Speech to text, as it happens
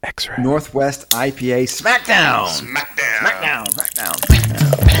X-Ray. Northwest IPA Smackdown. Smackdown.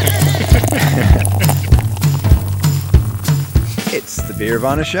 It's the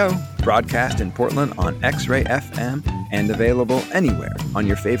Beervana Show, broadcast in Portland on X-Ray FM and available anywhere on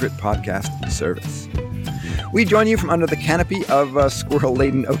your favorite podcast service. We join you from under the canopy of a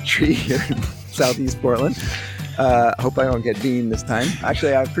squirrel-laden oak tree here in southeast Portland. Hope I don't get beaten this time.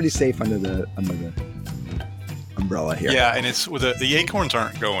 Actually, I'm pretty safe under the umbrella here. Yeah, and it's with the acorns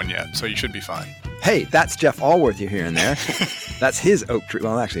aren't going yet, so you should be fine. Hey, that's Jeff Allworth you're hearing there. That's his oak tree.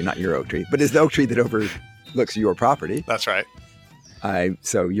 Well, actually, not your oak tree, but it's the oak tree that overlooks your property. That's right.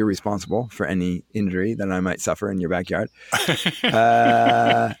 So you're responsible for any injury that I might suffer in your backyard.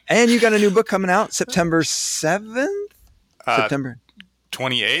 And you got a new book coming out September 7th? September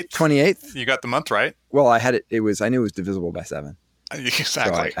 28th. 28th? You got the month right. Well, I knew it was divisible by 7.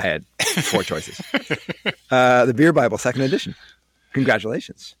 Exactly. So I had 4 choices. The Beer Bible, 2nd edition.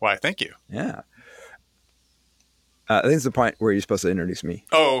 Congratulations. Why, thank you. Yeah. I think it's the point where you're supposed to introduce me.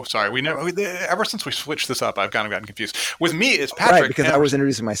 Oh, sorry. Ever since we switched this up, I've kind of gotten confused. With me, it's Patrick. Right, because I was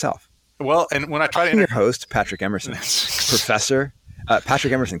introducing myself. Well, and when I try to your host, Patrick Emerson, professor,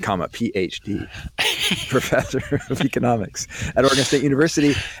 Patrick Emerson, PhD, professor of economics at Oregon State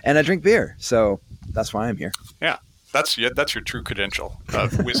University, and I drink beer, so that's why I'm here. Yeah, that's your true credential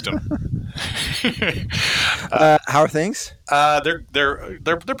of wisdom. How are things? They're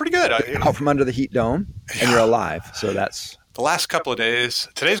pretty good. Out from under the heat dome, and you're alive, so that's the last couple of days.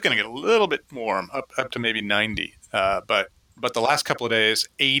 Today's going to get a little bit warm, up to maybe 90, but the last couple of days,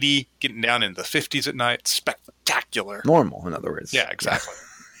 80, getting down in the 50s at night, spectacular. Normal, in other words. Yeah, exactly.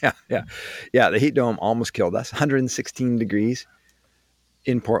 Yeah. The heat dome almost killed us. 116 degrees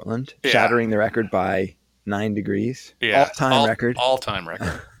in Portland, shattering the record by 9 degrees. Yeah, all-time record. All-time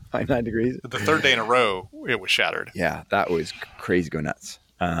record. By 9 degrees. The third day in a row, it was shattered. Yeah, that was crazy go nuts.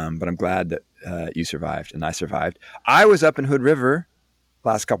 But I'm glad that you survived and I survived. I was up in Hood River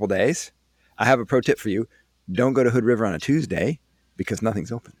last couple days. I have a pro tip for you. Don't go to Hood River on a Tuesday because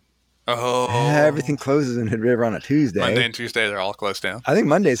nothing's open. Oh. Everything closes in Hood River on a Tuesday. Monday and Tuesday, they're all closed down. I think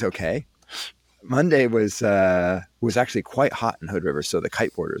Monday's okay. Monday was actually quite hot in Hood River, so the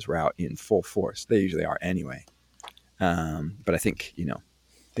kiteboarders were out in full force. They usually are anyway. But I think,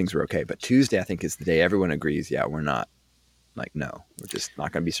 things were okay. But Tuesday, I think, is the day everyone agrees, we're not, no, we're just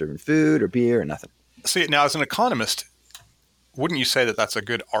not going to be serving food or beer or nothing. See, now as an economist, wouldn't you say that that's a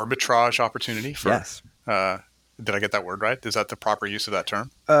good arbitrage opportunity for? Yes. Did I get that word right? Is that the proper use of that term?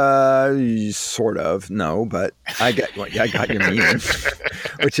 Sort of. No, but I got your meaning,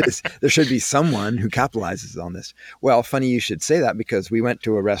 which is there should be someone who capitalizes on this. Well, funny you should say that because we went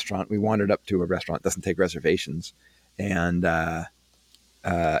to a restaurant. We wandered up to a restaurant. Doesn't take reservations. And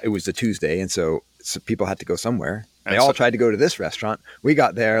it was a Tuesday. And so people had to go somewhere. They all tried to go to this restaurant. We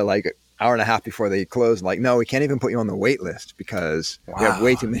got there like an hour and a half before they closed. Like, no, we can't even put you on the wait list because we have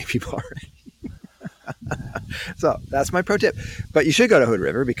way too many people already. So that's my pro tip. But you should go to Hood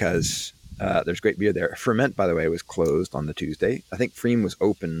River because there's great beer there. Ferment, by the way, was closed on the Tuesday. I think Freem was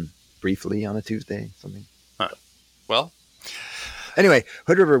open briefly on a Tuesday, something. Well. Anyway,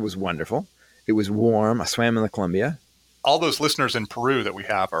 Hood River was wonderful. It was warm. I swam in the Columbia. All those listeners in Peru that we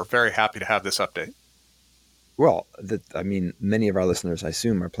have are very happy to have this update. Well, many of our listeners, I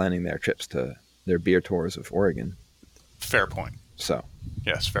assume, are planning their trips to their beer tours of Oregon. Fair point. So.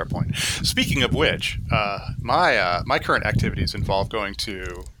 Yes, fair point. Speaking of which, my current activities involve going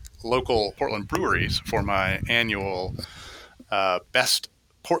to local Portland breweries for my annual Best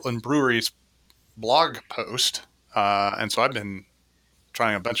Portland Breweries blog post. And so I've been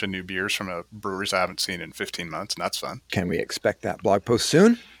trying a bunch of new beers from breweries I haven't seen in 15 months, and that's fun. Can we expect that blog post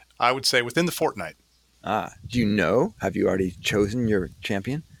soon? I would say within the fortnight. Do you know? Have you already chosen your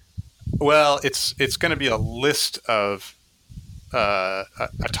champion? Well, it's going to be a list of a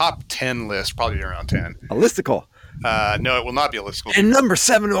top 10 list, probably around 10. A listicle. No, it will not be a listicle. And number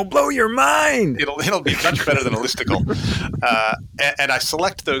 7 will blow your mind. It'll be much better than a listicle. And I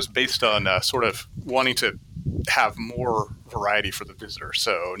select those based on sort of wanting to have more variety for the visitor.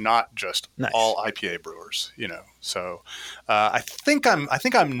 So not just all IPA brewers, So I think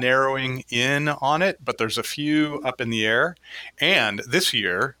I'm narrowing in on it, but there's a few up in the air. And this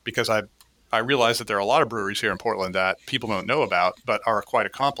year, because I realize that there are a lot of breweries here in Portland that people don't know about, but are quite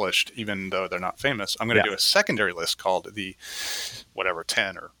accomplished, even though they're not famous. I'm going to do a secondary list called the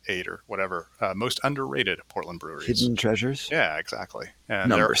 10 or 8 or whatever, most underrated Portland breweries. Hidden treasures? Yeah, exactly. And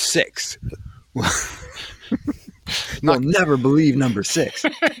number 6. You'll never believe number 6.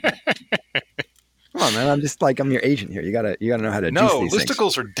 Come on, man. I'm your agent here. You gotta know how to juice these things. No,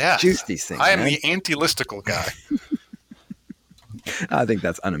 listicles are death. Juice these things. I am the anti-listicle guy. I think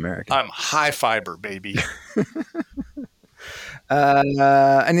that's un-American. I'm high fiber, baby.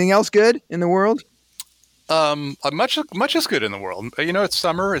 Anything else good in the world? Much is good in the world. It's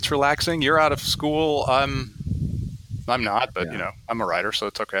summer. It's relaxing. You're out of school. I'm not, but I'm a writer, so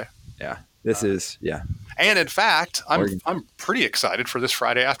it's okay. Yeah, this is. And in fact, I'm pretty excited for this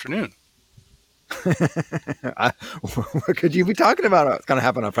Friday afternoon. What could you be talking about? What's going to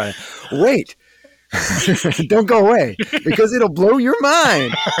happen on Friday? Wait, don't go away because it'll blow your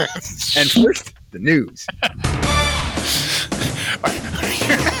mind. And first, the news.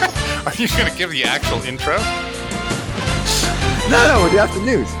 Are you going to give the actual intro? No, that's the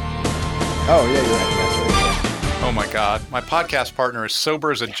news. Oh, yeah, you're right. Oh, my God. My podcast partner is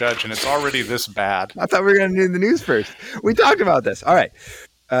sober as a judge, and it's already this bad. I thought we were going to do the news first. We talked about this. All right.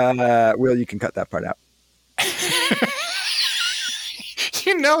 Will, you can cut that part out.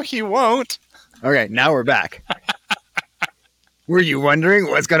 He won't. Okay, now we're back. Were you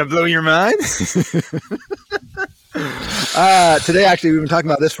wondering what's going to blow your mind? Today, actually, we've been talking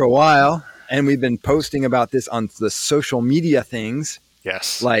about this for a while, and we've been posting about this on the social media things.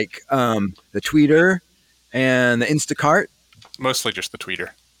 Yes. Like the Tweeter and the Instacart. Mostly just the Tweeter.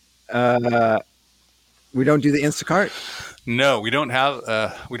 We don't do the Instacart? No, we don't have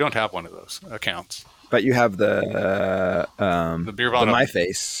one of those accounts. But you have the Beervana, the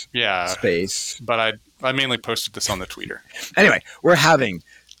MyFace space. But I mainly posted this on the Tweeter. Anyway, we're having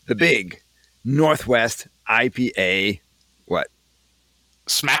the big Northwest IPA. What?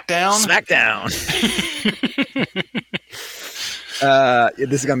 Smackdown.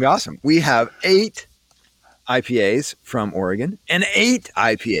 This is going to be awesome. We have 8 IPAs from Oregon and 8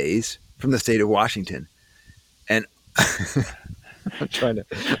 IPAs from the state of Washington. And I'm trying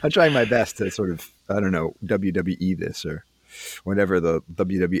my best to sort of, I don't know, WWE this or whatever the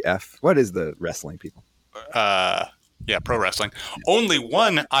WWF. What is the wrestling people? Pro wrestling. Only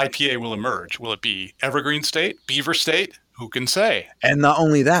one IPA will emerge. Will it be Evergreen State, Beaver State? Who can say? And not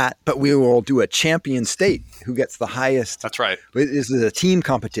only that, but we will do a champion state who gets the highest. That's right. This is a team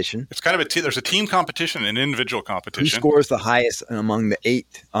competition. It's kind of there's a team competition and an individual competition. Who scores the highest among the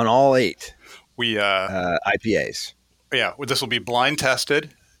 8 on all 8 IPAs? Yeah, this will be blind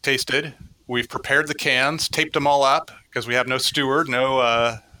tasted. We've prepared the cans, taped them all up because we have no steward, we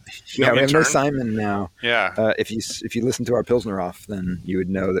have no Simon now. Yeah. If you listen to our Pilsner Off, then you would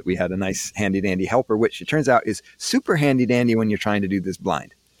know that we had a nice handy dandy helper, which it turns out is super handy dandy when you're trying to do this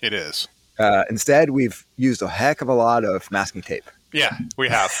blind. It is. Instead, we've used a heck of a lot of masking tape. Yeah, we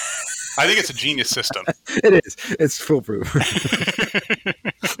have. I think it's a genius system. It is. It's foolproof.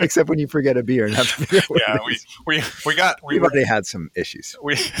 Except when you forget a beer. We've already had some issues.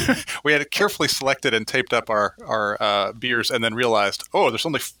 We had carefully selected and taped up our beers and then realized, there's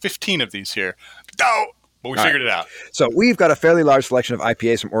only 15 of these here. No! But we figured it out. So we've got a fairly large selection of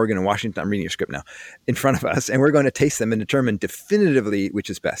IPAs from Oregon and Washington. I'm reading your script now in front of us, and we're going to taste them and determine definitively which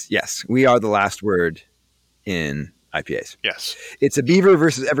is best. Yes, we are the last word in IPAs. Yes. It's a Beaver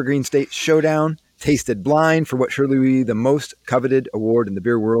versus Evergreen State showdown, tasted blind for what surely will be the most coveted award in the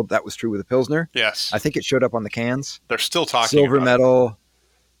beer world. That was true with the Pilsner. Yes. I think it showed up on the cans. They're still talking Silver medal,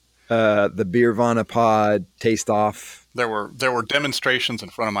 the Beervana pod, taste off. There were demonstrations in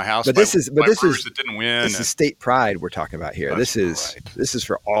front of my house. But this is that didn't win. This is state pride we're talking about here. This is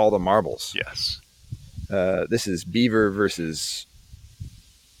for all the marbles. Yes. This is Beaver versus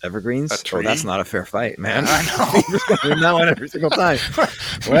Evergreens. That's not a fair fight, man. I know. Beaver's going to win that one every single time.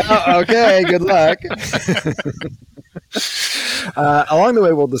 Well, okay, good luck. Along the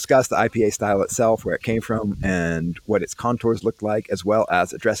way, we'll discuss the IPA style itself, where it came from, and what its contours looked like, as well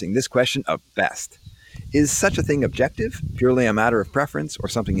as addressing this question of best. Is such a thing objective, purely a matter of preference, or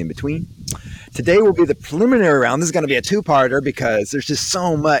something in between? Today will be the preliminary round. This is going to be a two-parter because there's just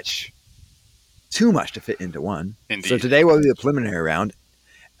too much to fit into one. Indeed. So today will be the preliminary round,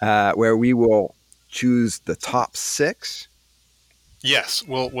 where we will choose the top 6. Yes,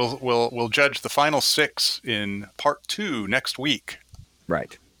 we'll judge the final 6 in part 2 next week.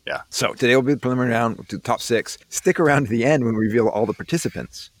 Right. Yeah. So today will be the preliminary round. We'll do the top 6. Stick around to the end when we reveal all the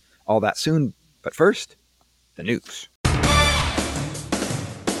participants. All that soon. But first, the news. We've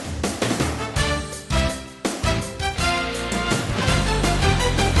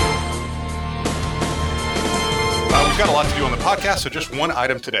got a lot to do on the podcast, so just one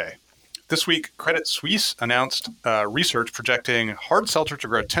item today. This week, Credit Suisse announced research projecting hard seltzer to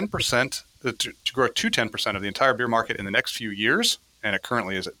grow 10%, to grow to 10% of the entire beer market in the next few years, and it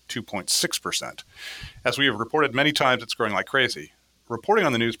currently is at 2.6%. As we have reported many times, it's growing like crazy. Reporting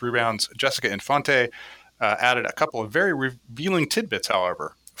on the news, Brewbound's Jessica Infante added a couple of very revealing tidbits,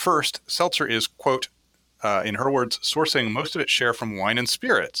 however. First, seltzer is, quote, in her words, sourcing most of its share from wine and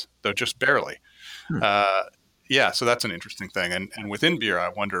spirits, though just barely. Yeah, so that's an interesting thing. And within beer, I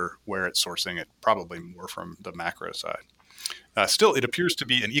wonder where it's sourcing it, probably more from the macro side. Still, it appears to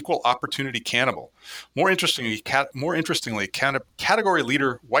be an equal opportunity cannibal. More interestingly, category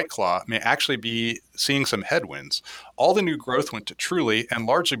leader White Claw may actually be seeing some headwinds. All the new growth went to Truly, and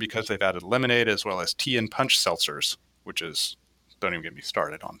largely because they've added lemonade as well as tea and punch seltzers, which is, don't even get me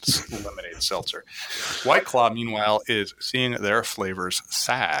started on lemonade seltzer. White Claw, meanwhile, is seeing their flavors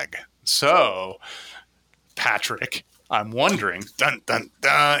sag. So, Patrick, I'm wondering,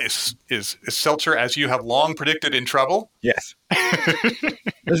 is seltzer, as you have long predicted, in trouble? Yes.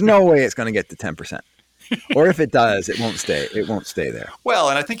 There's no way it's going to get to 10%. Or if it does, it won't stay. It won't stay there. Well,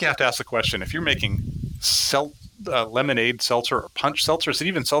 and I think you have to ask the question, if you're making lemonade seltzer or punch seltzer, is it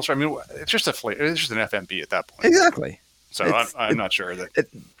even seltzer? I mean, it's just a flavor. It's just an FMB at that point. Exactly. So I'm not sure that.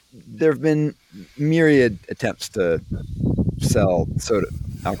 There have been myriad attempts to sell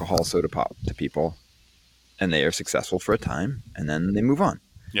alcohol soda pop to people, and they are successful for a time, and then they move on.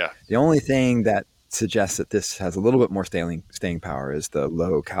 Yeah. The only thing that suggests that this has a little bit more staying power is the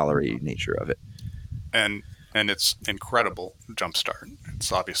low calorie nature of it. And it's incredible jumpstart.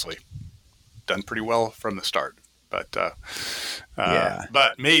 It's obviously done pretty well from the start, but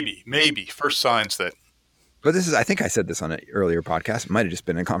maybe first signs that. But this is, I think I said this on an earlier podcast. It might have just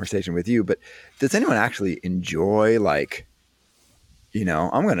been a conversation with you, but does anyone actually enjoy, like,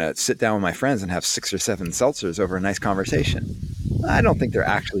 I'm going to sit down with my friends and have 6 or 7 seltzers over a nice conversation? I don't think they're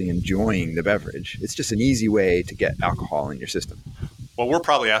actually enjoying the beverage. It's just an easy way to get alcohol in your system. Well, we're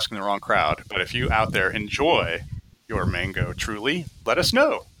probably asking the wrong crowd, but if you out there enjoy your Mango Truly, let us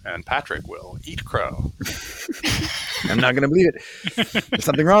know, and Patrick will eat crow. I'm not going to believe it. There's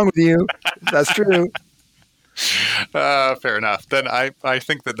something wrong with you. That's true. Fair enough. Then I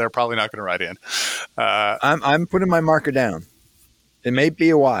think that they're probably not going to write in. I'm putting my marker down. It may be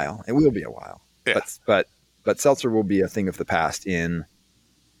a while. It will be a while. Yeah. But seltzer will be a thing of the past in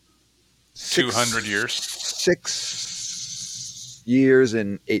 200 years. 6 years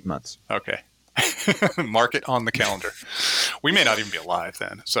and 8 months. Okay. Mark it on the calendar. We may not even be alive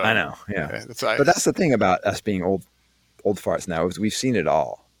then. So I know. Yeah. Okay, but that's the thing about us being old farts now, is we've seen it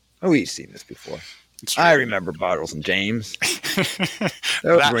all. We've seen this before. I remember Bottles and James.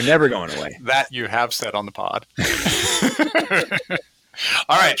 We're never going away. That you have said on the pod.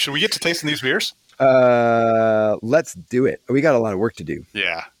 All right. Should we get to tasting these beers? Let's do it. We got a lot of work to do.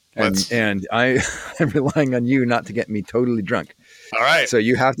 Yeah. And I'm relying on you not to get me totally drunk. All right. So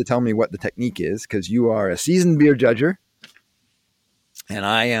you have to tell me what the technique is, because you are a seasoned beer judger, and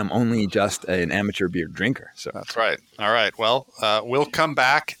I am only just an amateur beer drinker. So that's right. All right. Well, we'll come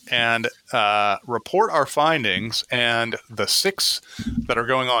back and report our findings and the 6 that are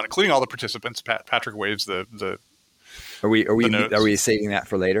going on, including all the participants. Patrick waves the. Are we saving that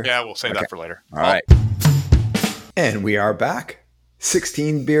for later? Yeah, we'll save that for later. All right. And we are back.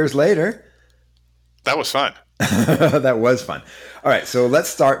 16 beers later. That was fun. That was fun. All right. So let's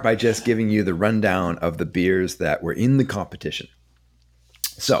start by just giving you the rundown of the beers that were in the competition.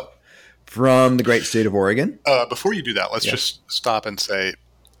 So, from the great state of Oregon. Before you do that, let's just stop and say,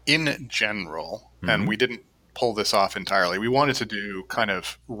 in general, and we didn't pull this off entirely, we wanted to do kind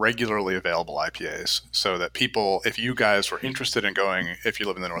of regularly available IPAs so that people, if you guys were interested in going, if you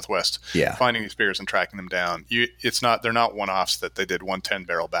live in the Northwest, finding these beers and tracking them down, they're not one-offs that they did 1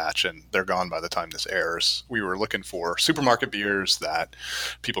 10-barrel batch and they're gone by the time this airs. We were looking for supermarket beers that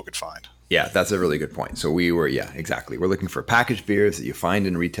people could find. Yeah, that's a really good point. So exactly. We're looking for packaged beers that you find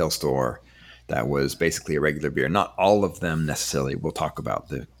in a retail store that was basically a regular beer. Not all of them necessarily. We'll talk about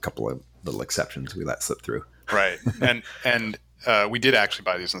the couple of little exceptions we let slip through. Right. And we did actually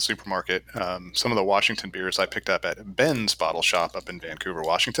buy these in the supermarket. Some of the Washington beers I picked up at Ben's Bottle Shop up in Vancouver,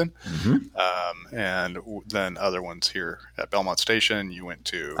 Washington. And then other ones here at Belmont Station. I went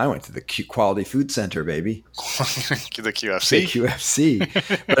to the Quality Food Center, baby. The QFC. The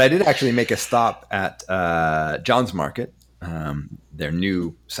QFC. But I did actually make a stop at John's Market, their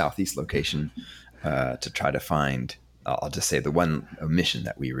new Southeast location, to try to find, I'll just say the one omission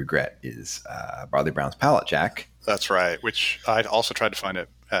that we regret is Barley Brown's Pallet Jack. That's right, which I also tried to find it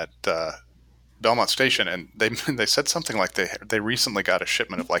at Belmont Station, and they said something like they recently got a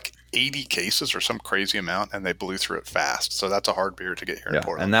shipment of like 80 cases or some crazy amount, and they blew through it fast. So that's a hard beer to get here in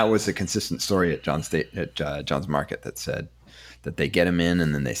Portland. And that was a consistent story at John's Market that said that they get them in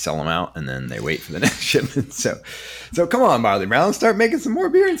and then they sell them out and then they wait for the next shipment. So come on, Barley Brown, start making some more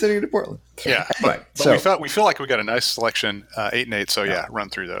beer and sending it to Portland. Yeah, anyway, but we feel like we got a nice selection, 8 and 8. So run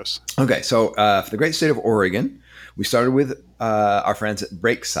through those. Okay, so for the great state of Oregon, We started with our friends at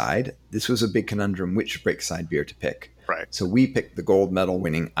Breakside. This was a big conundrum, which Breakside beer to pick. Right. So we picked the gold medal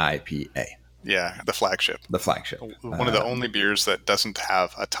winning IPA. Yeah, the flagship. The flagship. One of the only beers that doesn't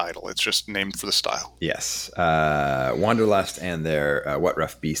have a title. It's just named for the style. Yes. Wanderlust and their What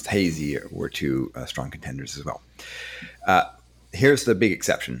Rough Beast Hazy were two strong contenders as well. Here's the big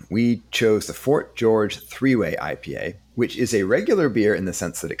exception. We chose the Fort George Three-Way IPA, which is a regular beer in the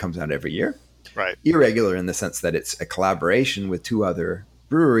sense that it comes out every year. Right. Irregular in the sense that it's a collaboration with two other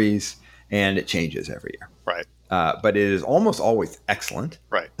breweries and it changes every year. Right. But it is almost always excellent.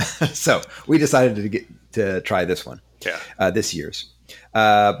 Right. So we decided to try this one. Yeah. This year's.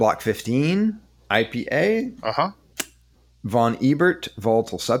 Block 15 IPA. Uh-huh. Von Ebert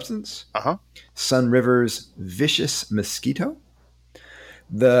Volatile Substance. Uh-huh. Sun River's Vicious Mosquito.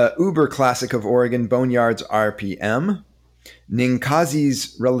 The Uber Classic of Oregon Boneyards RPM.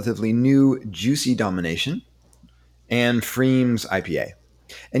 Ninkasi's relatively new Juicy Domination. And Freem's IPA.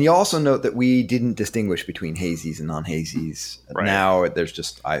 And you also note that we didn't distinguish between hazies and non-hazies. Right. Now there's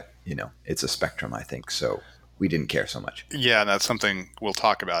just, it's a spectrum, I think. So we didn't care so much. Yeah, and that's something we'll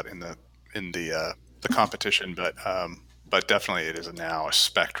talk about in the competition. But definitely it is now a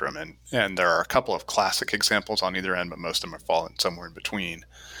spectrum, and there are a couple of classic examples on either end, but most of them are falling somewhere in between.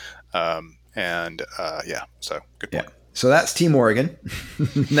 So good point. Yeah. So that's Team Oregon.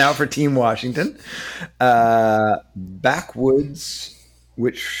 Now for Team Washington. Backwoods,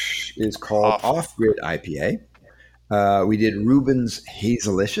 which is called Off-Grid IPA. We did Reuben's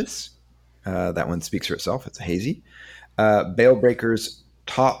Hazelicious. That one speaks for itself. It's a hazy. Bale Breakers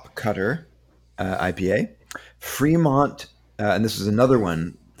Top Cutter IPA. Fremont, and this is another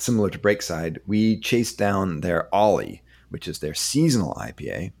one similar to Breakside. We chased down their Ollie, which is their seasonal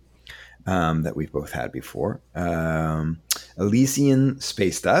IPA. That we've both had before. Elysian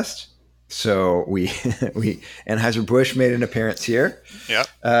Space Dust. So we Anheuser-Busch made an appearance here.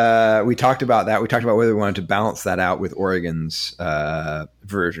 Yeah. We talked about that. We talked about whether we wanted to balance that out with Oregon's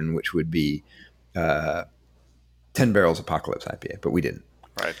version, which would be 10 Barrels Apocalypse IPA, but we didn't.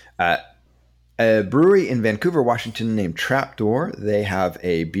 Right. A brewery in Vancouver, Washington named Trapdoor. They have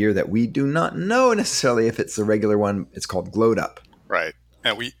a beer that we do not know necessarily if it's the regular one. It's called Glowed Up. Right.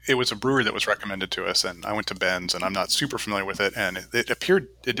 And it was a brewery that was recommended to us, and I went to Ben's, and I'm not super familiar with it, and it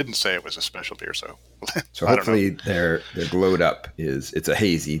didn't say it was a special beer, so hopefully their Glowed Up it's a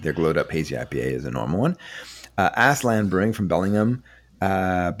hazy. Their Glowed Up hazy IPA is a normal one. Aslan Brewing from Bellingham,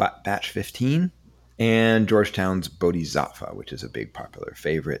 batch 15, and Georgetown's Bodhisattva, which is a big popular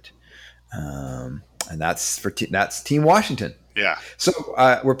favorite, and that's Team Washington. Yeah. So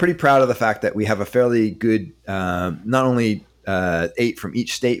we're pretty proud of the fact that we have a fairly good, not only 8 from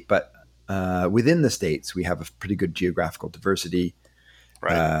each state, but within the states, we have a pretty good geographical diversity.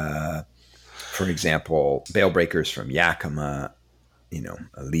 Right. For example, Bale Breakers from Yakima,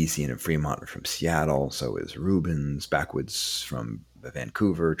 Elysian and Fremont are from Seattle. So is Reuben's. Backwoods from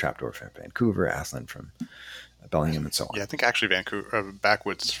Vancouver. Trapdoor from Vancouver. Aslan from Bellingham, and so on. Yeah, I think actually Vancouver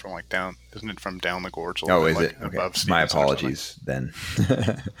Backwoods from down, isn't it from down the gorge? Is it? Okay. Above my apologies then.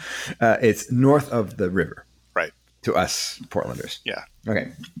 It's north of the river. Right. To us Portlanders. Yeah.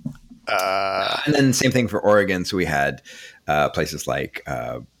 Okay. And then same thing for Oregon. So we had places like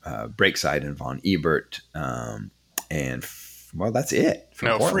Breakside and Von Ebert. That's it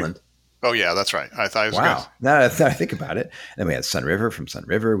from Portland. Oh, yeah, that's right. I thought it was wow. Now that I think about it. And then we had Sun River from Sun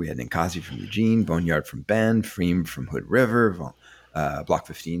River. We had Ninkasi from Eugene, Boneyard from Bend, Freem from Hood River, Block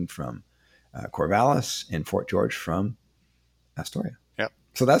 15 from Corvallis, and Fort George from Astoria. Yep.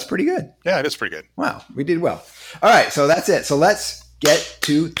 So that's pretty good. Yeah, it is pretty good. Wow, we did well. All right, so that's it. So let's get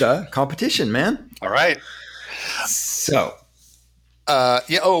to the competition, man. All right. So.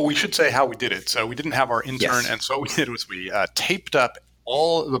 We should say how we did it. So we didn't have our intern, yes. And so what we did was we taped up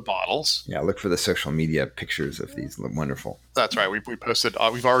all the bottles. Yeah, look for the social media pictures of these. Wonderful. That's right. We posted.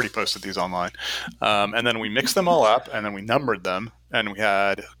 We've already posted these online, and then we mixed them all up, and then we numbered them, and we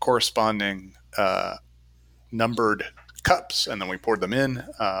had corresponding numbered cups, and then we poured them in.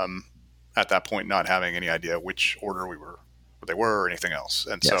 At that point, not having any idea which order they were, or anything else.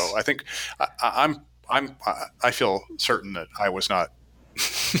 And yes. So I think I feel certain that I was not.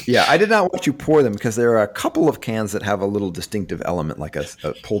 Yeah, I did not watch you pour them because there are a couple of cans that have a little distinctive element, like a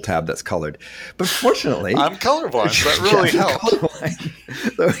pull tab that's colored. But fortunately, I'm colorblind. So that really helped.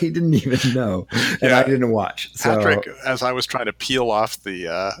 So he didn't even know, and I didn't watch. Patrick, as I was trying to peel off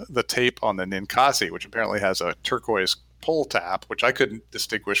the tape on the Ninkasi, which apparently has a turquoise pull tap, which I couldn't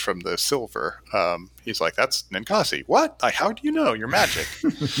distinguish from the silver. He's like, "That's Ninkasi." What? How do you know? You're magic.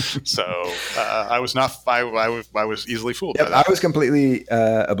 So I was not. I was easily fooled. Yep, by that. I was completely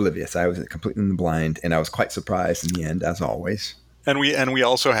oblivious. I was completely in the blind, and I was quite surprised in the end, as always. And we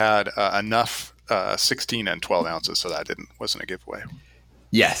also had enough 16 and 12 ounces, so that wasn't a giveaway.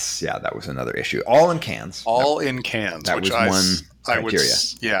 Yes, yeah, that was another issue. All in cans. In cans. That which was one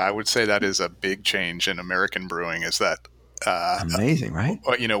criteria. I would say that is a big change in American brewing. Is that amazing, right?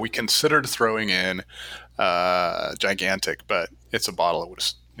 We considered throwing in gigantic, but it's a bottle. It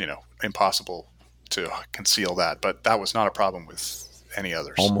was impossible to conceal that. But that was not a problem with any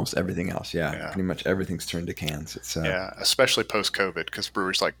others. Almost everything else, yeah. Pretty much everything's turned to cans. It's especially post-COVID, because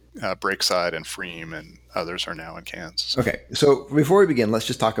brewers like Breakside and Freem and others are now in cans. So. Okay, so before we begin, let's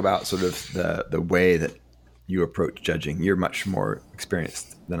just talk about sort of the way that you approach judging. You're much more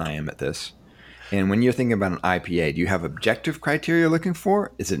experienced than I am at this. And when you're thinking about an IPA, do you have objective criteria you're looking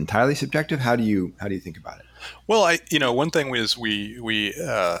for? Is it entirely subjective? How do you think about it? Well, one thing was we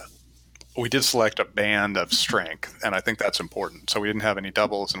did select a band of strength, and I think that's important. So we didn't have any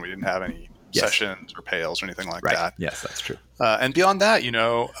doubles, and we didn't have any sessions or pales or anything like that. Yes, that's true. And beyond that,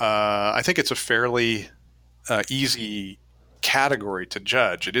 I think it's a fairly easy category to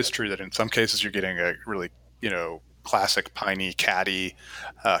judge. It is true that in some cases you're getting a really, classic piney, catty,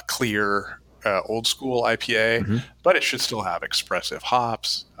 clear, old school IPA, but it should still have expressive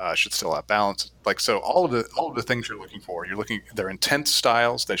hops. Should still have balance. So all of the things you're looking for, they're intense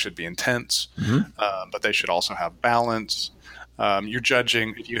styles. They should be intense, but they should also have balance. You're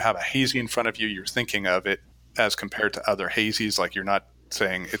judging if you have a hazy in front of you. You're thinking of it as compared to other hazies. Like you're not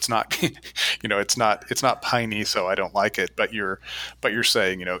saying it's not, it's not piney, so I don't like it. But you're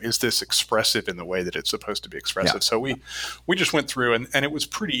saying, is this expressive in the way that it's supposed to be expressive? Yeah. So we just went through and it was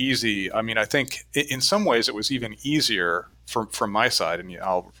pretty easy. I mean, I think in some ways it was even easier from my side, and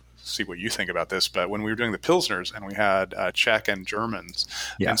I'll see what you think about this. But when we were doing the Pilsners and we had Czech and Germans,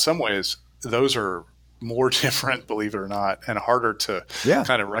 in some ways those are more different, believe it or not, and harder to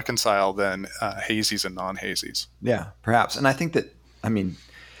kind of reconcile than hazies and non-hazies. Yeah, perhaps. And I think that,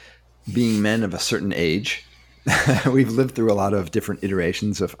 being men of a certain age, we've lived through a lot of different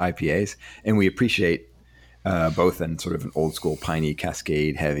iterations of IPAs, and we appreciate both in sort of an old school piney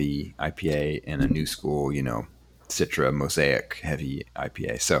Cascade heavy IPA and a new school, Citra Mosaic heavy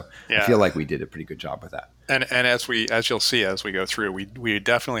IPA. So I feel like we did a pretty good job with that. And as you'll see as we go through, we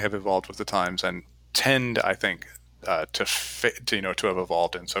definitely have evolved with the times and tend, I think, to have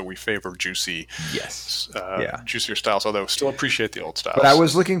evolved, and so we favor juicy, juicier styles. Although still appreciate the old styles. But I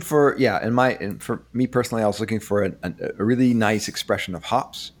was looking for, and for me personally, I was looking for a really nice expression of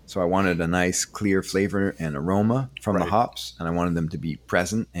hops. So I wanted a nice clear flavor and aroma from the hops, and I wanted them to be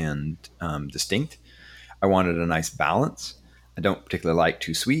present and distinct. I wanted a nice balance. I don't particularly like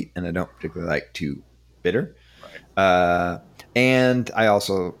too sweet, and I don't particularly like too bitter. Right. And I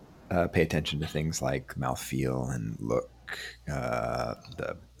also pay attention to things like mouthfeel and look, how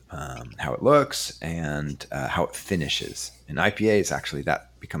it looks and how it finishes. In IPAs, actually,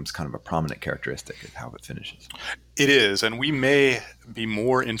 that becomes kind of a prominent characteristic of how it finishes. It is, and we may be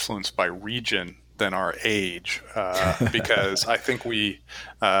more influenced by region than our age, because I think we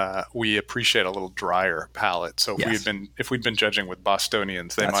appreciate a little drier palate. So if we'd been judging with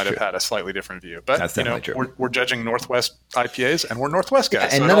Bostonians, they might have had a slightly different view. But that's true. We're judging Northwest IPAs, and we're Northwest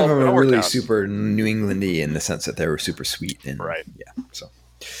guys. And none of them are really super New Englandy in the sense that they were super sweet. And, yeah. So,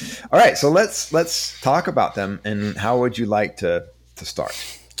 all right. So let's talk about them. And how would you like to start?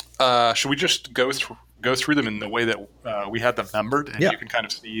 Should we just go through them in the way that we had them numbered, and you can kind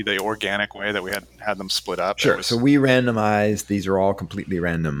of see the organic way that we had them split up. Sure. So we randomized. These are all completely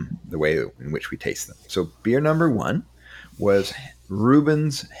random, the way in which we taste them. So beer number 1 was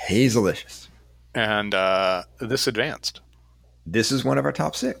Reuben's Hazelicious. And this advanced. This is one of our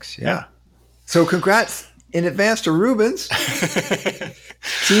top 6. Yeah. So congrats in advance to Reuben's.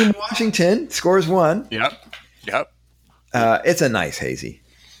 Team Washington scores 1. Yep. It's a nice hazy.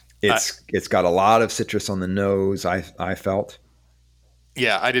 It's got a lot of citrus on the nose. I felt.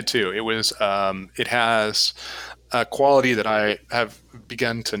 Yeah, I did too. It was. It has a quality that I have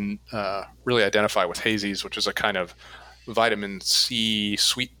begun to really identify with hazies, which is a kind of vitamin C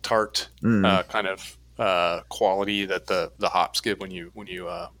sweet tart kind of quality that the hops give when you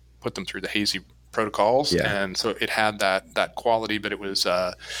put them through the hazy protocols. Yeah. And so it had that quality, but it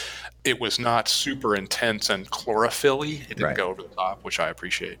was not super intense and chlorophyll-y. It didn't go over the top, which I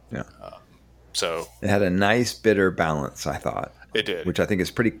appreciate. Yeah. So it had a nice bitter balance, I thought. It did. Which I think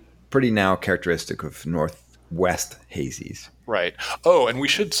is pretty now characteristic of West hazies. Right. Oh, and we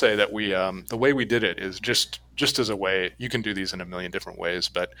should say that we the way we did it is just as a way. You can do these in a million different ways,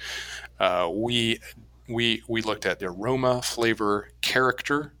 but we looked at the aroma, flavor,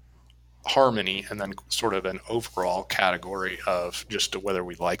 character, harmony, and then sort of an overall category of just whether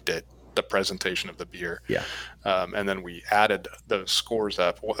we liked it, the presentation of the beer. Yeah. And then we added those scores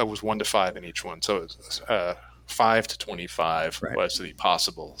up. It was 1 to 5 in each one, so it was 5 to 25 was the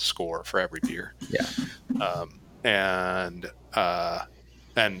possible score for every beer. Yeah. And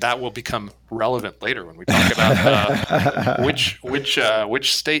that will become relevant later when we talk about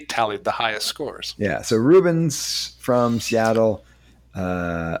which state tallied the highest scores. Yeah. So Reuben's from Seattle,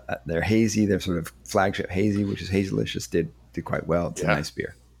 they're hazy. They're sort of flagship hazy, which is Hazylicious. Did quite well. It's a nice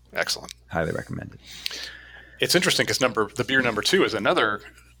beer. Excellent. Highly recommended. It's interesting because the beer number 2 is another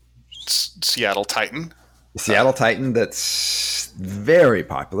Seattle Titan. Seattle Titan that's very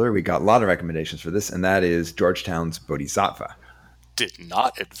popular. We got a lot of recommendations for this, and that is Georgetown's Bodhisattva. Did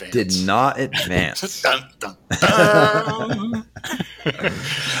not advance. Dun, dun, dun.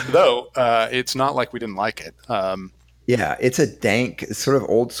 Though it's not like we didn't like it. Yeah, it's a dank, it's sort of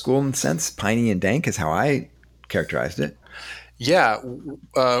old school in the sense. Piney and dank is how I characterized it. Yeah.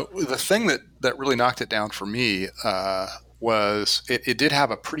 The thing that really knocked it down for me was it did have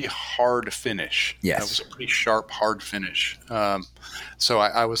a pretty hard finish. Yes. It was a pretty sharp, hard finish. So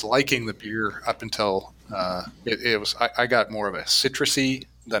I was liking the beer up until it was. I got more of a citrusy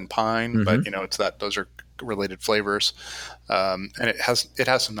than pine, but it's those are related flavors, and it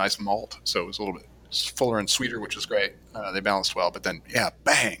has some nice malt, so it was a little bit fuller and sweeter, which is great. They balanced well, but then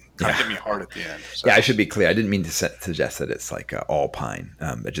bang, kind of hit me hard at the end. So. Yeah, I should be clear. I didn't mean to suggest that it's like all pine.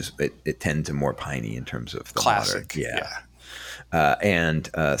 It tends to more piney in terms of the classic. And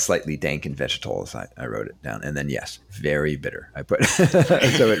slightly dank and vegetal, as I wrote it down. And then, yes, very bitter. I put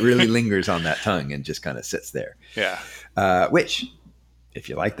so it really lingers on that tongue and just kind of sits there. Yeah. Which, if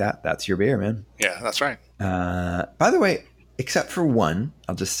you like that, that's your beer, man. Yeah, that's right. By the way, except for one,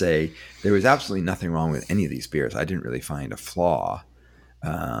 I'll just say there was absolutely nothing wrong with any of these beers. I didn't really find a flaw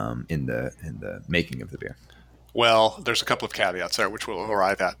in the making of the beer. Well, there's a couple of caveats there, which we'll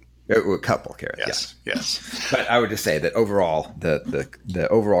arrive at. A couple carrots, yes. But I would just say that overall, the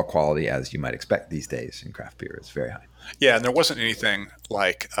overall quality, as you might expect these days in craft beer, is very high. Yeah, and there wasn't anything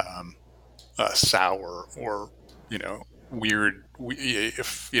like sour or weird,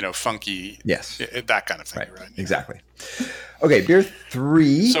 funky. Yes, that kind of thing. Right? Exactly. Okay, beer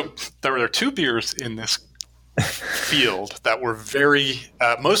 3. So there were 2 beers in this field that were very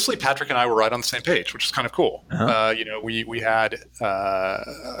mostly Patrick and I were right on the same page, which is kind of cool. Uh-huh. We had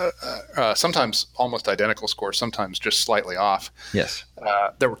sometimes almost identical scores, sometimes just slightly off. Yes.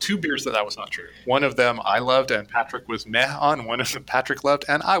 There were 2 beers that was not true. One of them I loved and Patrick was meh on. One of them Patrick loved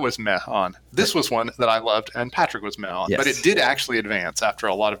and I was meh on. This was one that I loved and Patrick was meh on. Yes. But it did actually advance after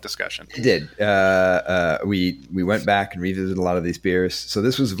a lot of discussion. It did. We went back and revisited a lot of these beers. So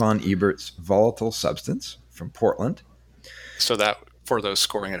this was Von Ebert's Volatile Substance from Portland. So that, for those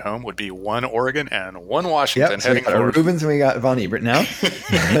scoring at home, would be 1 Oregon and 1 Washington heading forward. forward. Rubens and we got Von Ebert now.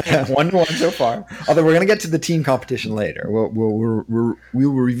 1-1 so far. Although we're going to get to the team competition later. We'll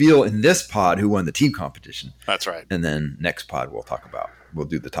reveal in this pod who won the team competition. That's right. And then next pod we'll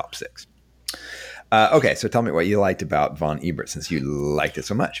do the top 6. Okay, so tell me what you liked about Von Ebert since you liked it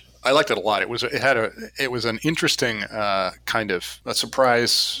so much. I liked it a lot. It was an interesting kind of a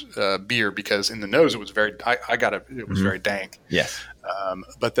surprise beer because in the nose it was very very dank. Yes.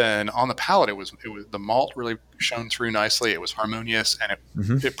 But then on the palate it was the malt really shone through nicely. It was harmonious and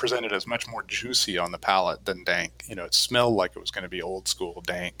it presented as much more juicy on the palate than dank. It smelled like it was going to be old school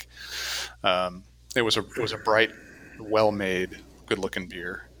dank. It was a bright, well made, good looking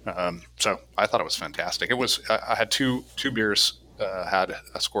beer. So I thought it was fantastic. I had two beers had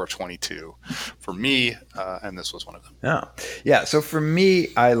a score of 22 for me, and this was one of them. Oh, yeah. So for me,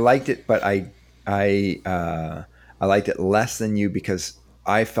 I liked it, but I liked it less than you because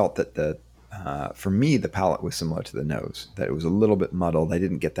I felt that for me the palate was similar to the nose. That it was a little bit muddled. I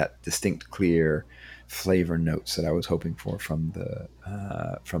didn't get that distinct, clear flavor notes that I was hoping for from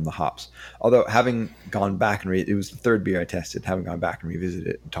the hops. Although having gone back and it was the 3rd beer I tested, having gone back and revisited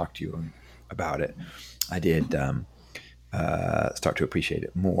it and talked to you about it, I did start to appreciate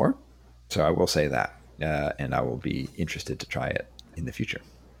it more. So I will say that, and I will be interested to try it in the future.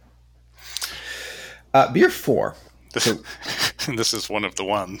 Beer 4. This is one of the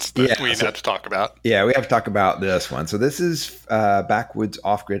ones that we had to talk about. Yeah, we have to talk about this one. So this is Backwoods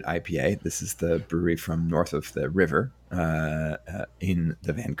Off-Grid IPA. This is the brewery from north of the river in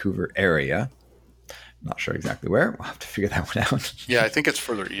the Vancouver area. Not sure exactly where. We'll have to figure that one out. Yeah, I think it's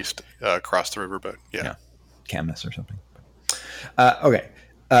further east across the river, but yeah. chemist or something. Okay.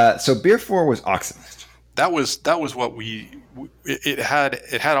 So beer 4 was oxidized. That was what it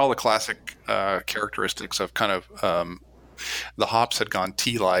had all the classic characteristics of kind of the hops had gone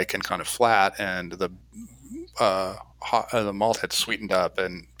tea-like and kind of flat, and the malt had sweetened up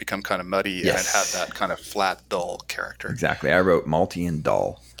and become kind of muddy, and it had that kind of flat, dull character. Exactly. I wrote malty and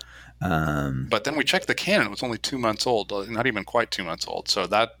dull. But then we checked the can, and it was only 2 months old, not even quite 2 months old. So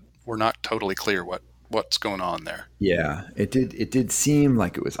that we're not totally clear what's going on there. Yeah, it did seem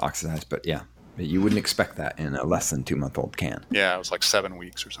like it was oxidized, but yeah, you wouldn't expect that in a less than 2 month old can. Yeah, it was like 7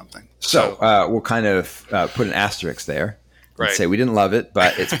 weeks or something. So we'll kind of put an asterisk there. Right. Say we didn't love it,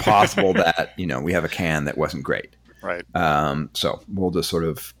 but it's possible that we have a can that wasn't great. Right. So we'll just sort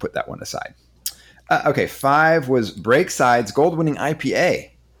of put that one aside. Okay, 5 was Breakside's gold-winning IPA.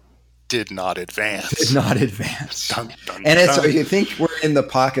 Did not advance. Dun, dun, and so you think we're in the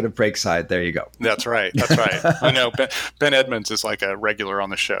pocket of Breakside. There you go. That's right. I know Ben Edmonds is like a regular on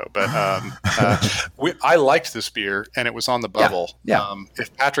the show, but I liked this beer, and it was on the bubble. Yeah.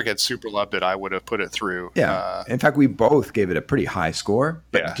 If Patrick had super loved it, I would have put it through. Yeah. In fact, we both gave it a pretty high score,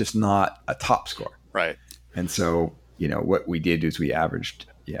 but just not a top score. Right. And so, what we did is we averaged.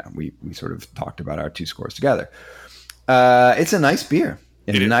 Yeah, we sort of talked about our 2 scores together. It's a nice beer.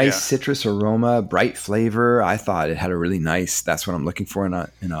 Citrus aroma, bright flavor. I thought it had a really nice. That's what I'm looking for in a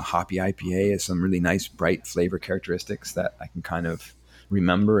hoppy IPA. Is some really nice bright flavor characteristics that I can kind of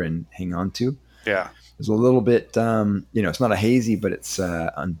remember and hang on to. Yeah, it's a little bit. It's not a hazy, but it's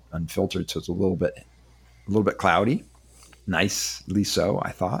unfiltered, so it's a little bit cloudy. Nicely so,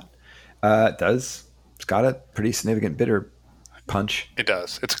 I thought. It's got a pretty significant bitter punch. It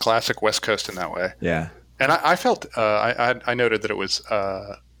does. It's classic West Coast in that way. Yeah. And I felt I noted that it was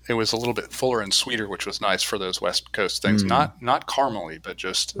a little bit fuller and sweeter, which was nice for those West Coast things. Not caramely, but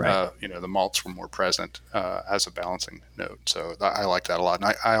just the malts were more present as a balancing note. So I liked that a lot.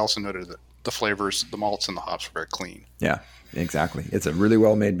 And I also noted that the flavors, the malts and the hops were very clean. Yeah, exactly. It's a really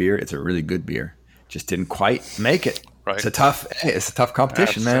well made beer. It's a really good beer. Just didn't quite make it. Right. It's a tough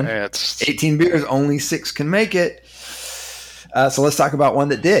competition, man. It's 18 beers, only 6 can make it. So let's talk about one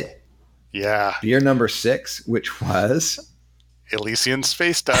that did. Yeah. Beer number 6, which was Elysian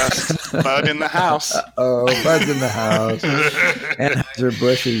Space Dust. Bud in the house. Oh, Bud's in the house.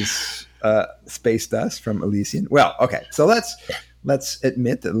 Anheuser-Busch's Space Dust from Elysian. Well, okay. So let's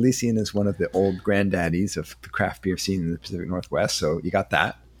admit that Elysian is one of the old granddaddies of the craft beer scene in the Pacific Northwest. So you got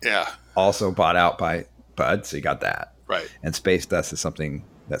that. Yeah. Also bought out by Bud, so you got that. Right. And Space Dust is something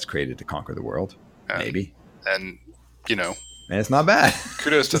that's created to conquer the world. Maybe. And and it's not bad.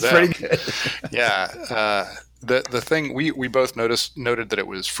 Kudos to them. Pretty good. Yeah. The thing we both noted that it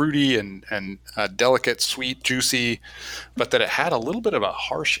was fruity and delicate, sweet, juicy, but that it had a little bit of a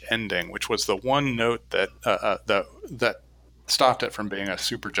harsh ending, which was the one note that that stopped it from being a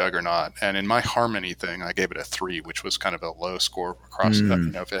super juggernaut. And in my harmony thing, I gave it a 3, which was kind of a low score across.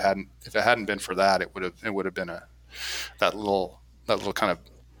 If it hadn't been for that, it would have been that little kind of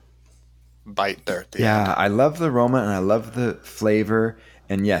bite there at the end. I love the aroma and I love the flavor,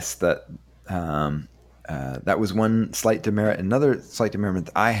 and yes, that was one slight demerit. Another slight demerit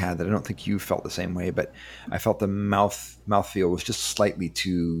that I had that I don't think you felt the same way, but I felt the mouthfeel was just slightly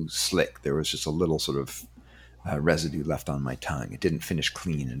too slick. There was just a little sort of residue left on my tongue. It didn't finish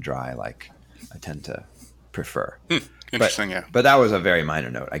clean and dry like I tend to prefer. Interesting, but that was a very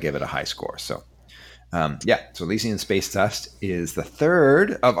minor note. I gave it a high score. So so Elysian Space Dust is the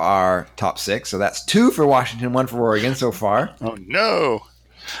 3rd of our top 6. So that's 2 for Washington, 1 for Oregon so far. Oh, no.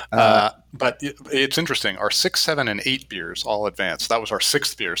 But it's interesting. Our 6, 7, and 8 beers all advanced. That was our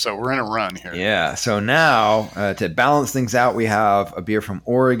 6th beer, so we're in a run here. Yeah. So now, to balance things out, we have a beer from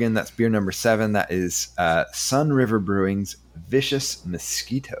Oregon. That's beer number 7. That is Sun River Brewing's Vicious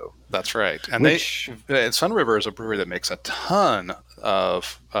Mosquito. That's right. And Sun River is a brewery that makes a ton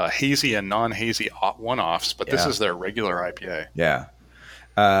of hazy and non-hazy one-offs, but this is their regular IPA. Yeah.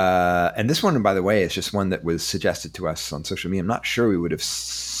 And this one, by the way, is just one that was suggested to us on social media. I'm not sure we would have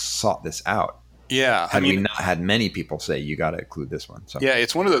sought this out. Yeah. Had we not had many people say, you got to include this one. So. Yeah,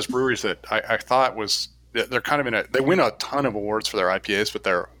 it's one of those breweries that I thought they're kind of they win a ton of awards for their IPAs, but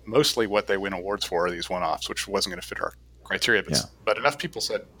they're mostly what they win awards for are these one-offs, which wasn't going to fit our criteria. But enough people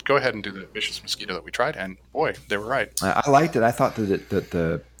said, go ahead and do the Vicious Mosquito that we tried, and boy, they were right. I liked it. I thought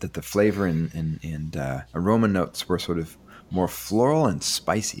that the flavor and aroma notes were sort of more floral and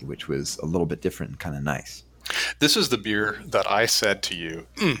spicy, which was a little bit different and kind of nice. This is the beer that I said to you,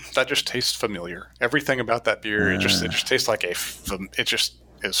 that just tastes familiar. Everything about that beer, it just tastes like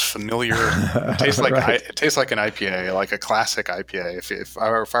is familiar. It tastes like Right. it tastes like an IPA, like a classic IPA. If I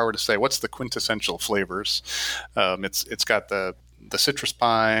were to say what's the quintessential flavors, it's got the citrus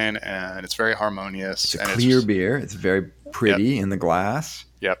pine, and it's very harmonious. It's a clear beer. It's very pretty in the glass.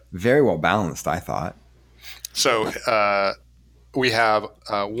 Yep. Very well balanced, I thought. So we have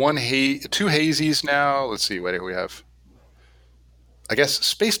two hazies now. Let's see, what do we have? I guess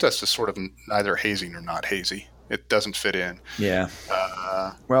Space Dust is sort of neither hazy nor not hazy. It doesn't fit in. Yeah.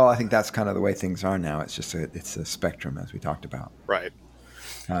 Well, I think that's kind of the way things are now. It's just it's a spectrum, as we talked about. Right.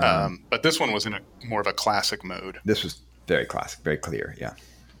 But this one was in more of a classic mode. This was very classic, very clear, yeah.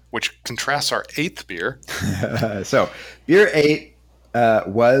 Which contrasts our 8th beer. So, beer 8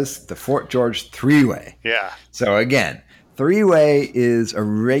 was the Fort George 3-Way. Yeah. So, again, 3-Way is a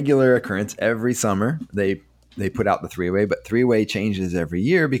regular occurrence every summer. They put out the 3-Way, but 3-Way changes every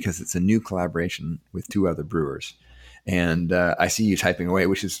year because it's a new collaboration with 2 other brewers. And I see you typing away,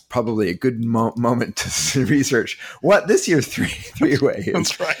 which is probably a good moment to research what this year's 3-Way is.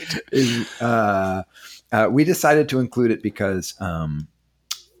 That's right. We decided to include it because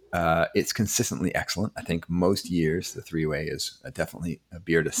it's consistently excellent. I think most years the 3-Way is definitely a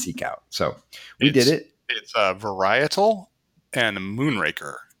beer to seek out. So we did it. It's Varietal and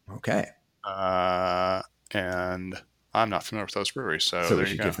Moonraker. Okay. And I'm not familiar with those breweries, so we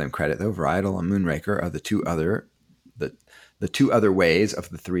should give them credit though. Varietal and Moonraker are the two other ways of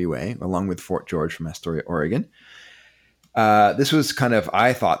the 3-Way, along with Fort George from Astoria, Oregon. I thought this was kind of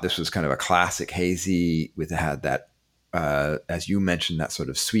a classic hazy with had that, as you mentioned, that sort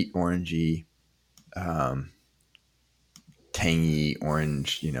of sweet orangey, tangy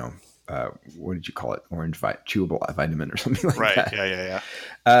orange, what did you call it? Chewable vitamin or something like that. Right.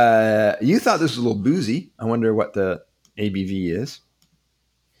 Yeah. You thought this was a little boozy. I wonder what the ABV is.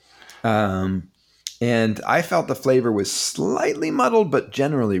 And I felt the flavor was slightly muddled, but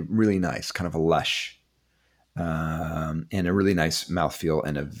generally really nice, kind of a lush, and a really nice mouthfeel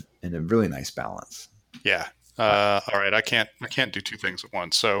and a really nice balance. Yeah. All right. I can't do 2 things at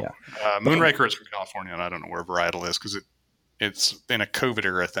once. So Moonraker is from California, and I don't know where Varietal is because it's in a COVID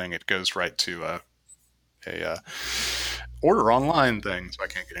era thing. It goes right to a order online thing, so I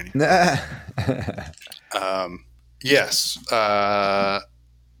can't get any. Yes. I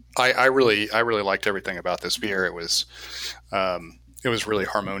really liked everything about this beer. It was really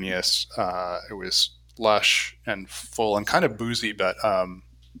harmonious. It was lush and full and kind of boozy, but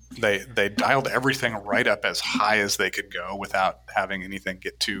they dialed everything right up as high as they could go without having anything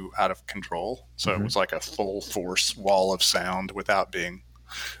get too out of control. So It was like a full force wall of sound without being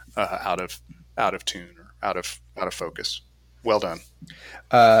out of tune or out of focus. Well done.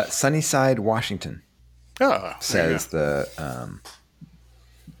 Sunnyside, Washington. Says the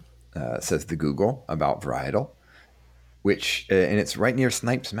Google about Varietal, which and it's right near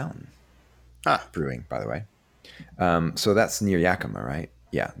Snipes Mountain Brewing, by the way. So that's near Yakima, right?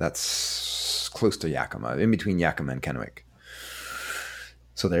 Yeah, that's close to Yakima, in between Yakima and Kennewick.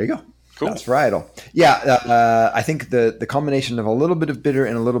 So there you go. Cool. That's Varietal. Yeah, I think the combination of a little bit of bitter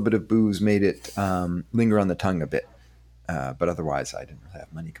and a little bit of booze made it linger on the tongue a bit. But otherwise, I didn't really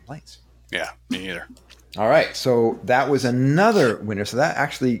have many complaints. Yeah, me either. All right, so that was another winner. So that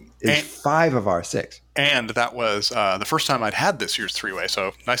actually is 5 of our 6. And that was the first time I'd had this year's 3-Way,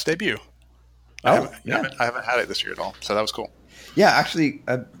 so nice debut. I haven't had it this year at all, so that was cool. Yeah, actually,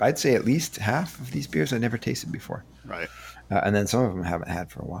 I'd say at least half of these beers I never tasted before. Right. And then some of them I haven't had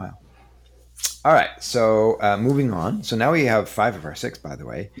for a while. All right, so moving on. So now we have 5 of our 6, by the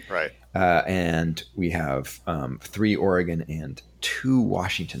way. Right. And we have 3 Oregon and 2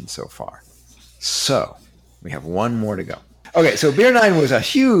 Washington so far. So we have 1 more to go. Okay, so beer 9 was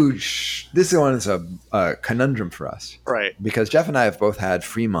this one is a conundrum for us. Right. Because Jeff and I have both had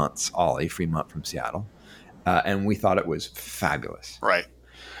Fremont's Ollie, Fremont from Seattle, and we thought it was fabulous. Right.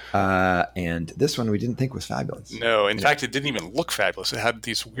 And this one we didn't think was fabulous. No, in fact, it didn't even look fabulous. It had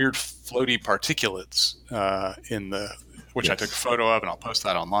these weird floaty particulates which I took a photo of, and I'll post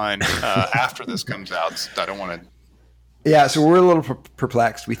that online after this comes out. I don't want to. Yeah, so we're a little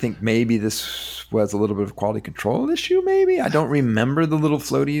perplexed. We think maybe this was a little bit of a quality control issue, maybe. I don't remember the little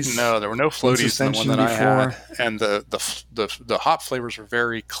floaties. No, there were no floaties in the one that I had. And the hop flavors were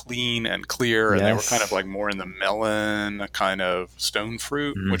very clean and clear, and they were kind of like more in the melon kind of stone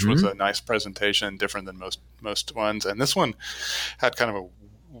fruit, which was a nice presentation, different than most ones. And this one had kind of a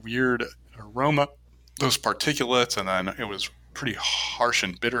weird aroma, those particulates, and then it was pretty harsh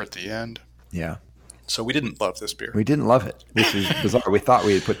and bitter at the end. Yeah. So we didn't love this beer. We didn't love it, which is bizarre. We thought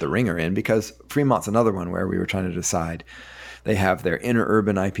we had put the ringer in because Fremont's another one where we were trying to decide. They have their Inner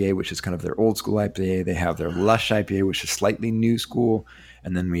Urban IPA, which is kind of their old school IPA. They have their Lush IPA, which is slightly new school.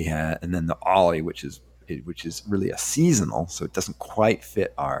 and then the Ollie, which is really a seasonal, so it doesn't quite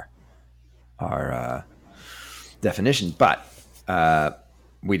fit our definition, but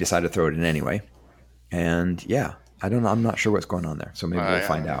we decided to throw it in anyway. And yeah, I don't know. I'm not sure what's going on there, so maybe we'll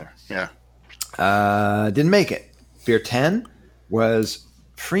find out. Yeah. Didn't make it. Beer 10 was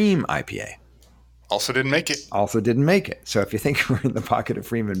Pfriem IPA. Also didn't make it. So if you think we're in the pocket of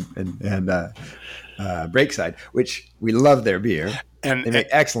Pfriem and Breakside, which we love their beer, and they make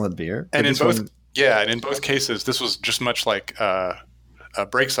excellent beer. And in both cases, this was just much like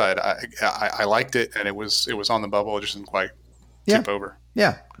Breakside. I liked it, and it was on the bubble. It just didn't quite tip over.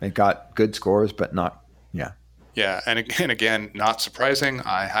 Yeah, it got good scores, but not. Yeah, and again, not surprising.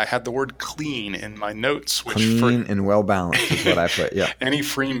 I had the word clean in my notes. Which clean and well balanced is what I put. Yeah. Any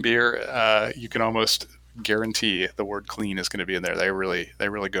Pfriem beer, you can almost guarantee the word clean is going to be in there. They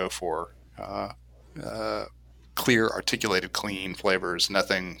really go for clear, articulated, clean flavors.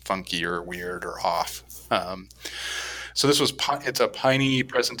 Nothing funky or weird or off. So this was it's a piney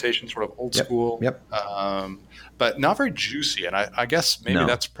presentation, sort of old school. Yep. But not very juicy, and I guess maybe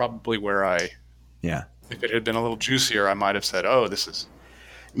that's probably where if it had been a little juicier, I might have said, "Oh, this has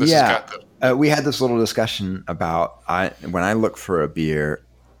got the." We had this little discussion about when I look for a beer,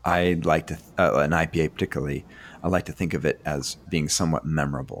 I like to an IPA particularly. I like to think of it as being somewhat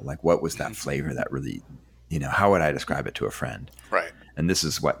memorable. Like, what was that flavor that really, how would I describe it to a friend? Right. And this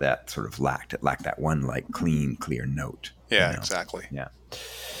is what that sort of lacked. It lacked that one like clean, clear note. Yeah, exactly. Yeah.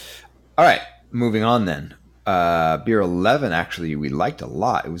 All right, moving on then. Beer 11, actually, we liked a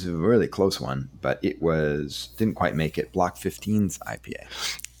lot. It was a really close one, but it didn't quite make it. Block 15's IPA.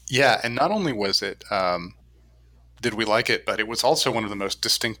 Yeah, and not only was it, did we like it, but it was also one of the most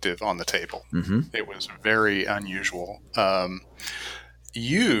distinctive on the table. Mm-hmm. It was very unusual.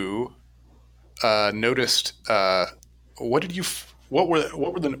 You noticed. What did you?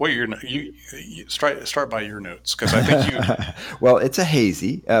 Start by your notes, because I think you. Well, it's a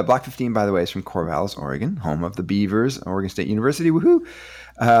hazy. Block 15, by the way, is from Corvallis, Oregon, home of the Beavers, Oregon State University. Woohoo!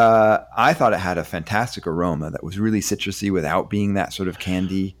 I thought it had a fantastic aroma that was really citrusy without being that sort of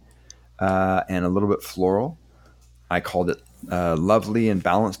candy and a little bit floral. I called it lovely and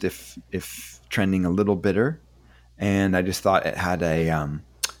balanced, if trending a little bitter, and I just thought it had a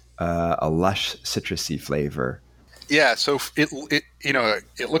lush citrusy flavor. Yeah, so it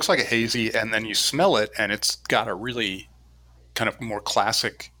looks like a hazy, and then you smell it, and it's got a really kind of more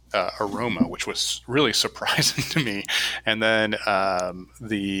classic aroma, which was really surprising to me. And then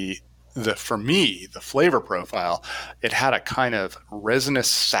for me, the flavor profile, it had a kind of resinous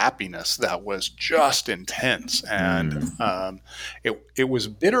sappiness that was just intense, and it was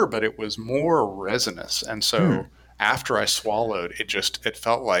bitter, but it was more resinous. And so after I swallowed, it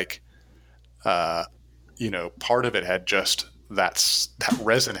felt like. Part of it had just that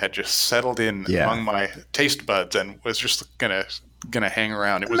resin had just settled in among my taste buds and was just gonna hang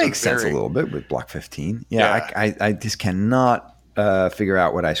around. It makes sense a little bit with Block 15. Yeah. I just cannot figure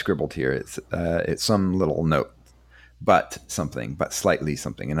out what I scribbled here. It's some little note, but slightly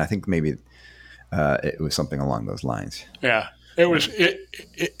something, and I think maybe it was something along those lines. Yeah, it was.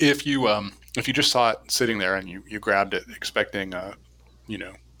 If you just saw it sitting there and you grabbed it expecting a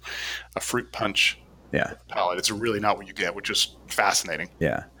fruit punch. Yeah, palate. It's really not what you get, which is fascinating.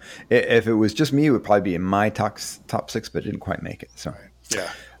 Yeah, if it was just me, it would probably be in my top 6, but it didn't quite make it. So,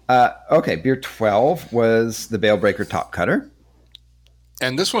 yeah. Okay, beer 12 was the Bale Breaker Top Cutter,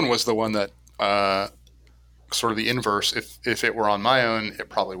 and this one was the one that sort of the inverse. If it were on my own, it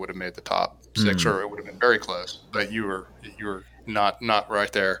probably would have made the top 6, or it would have been very close. But you were not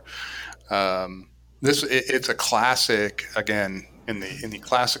right there. It's a classic again in the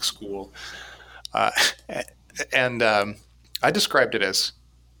classic school. And I described it as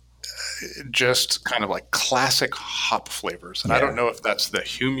just kind of like classic hop flavors. And I don't know if that's the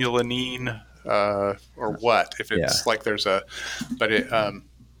humulinine or what, if it's like but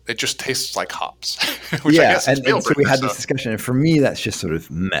it just tastes like hops. Which I guess and so we had this discussion, and for me, that's just sort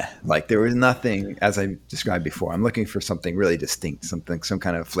of meh. Like there was nothing, as I described before. I'm looking for something really distinct, some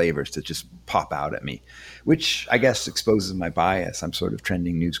kind of flavors to just pop out at me, which I guess exposes my bias. I'm sort of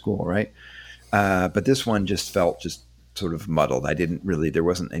trending new school, right? But this one just felt just sort of muddled. There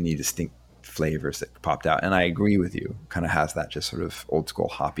wasn't any distinct flavors that popped out. And I agree with you, kind of has that just sort of old school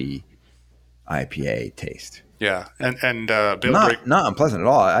hoppy IPA taste. Yeah. And not unpleasant at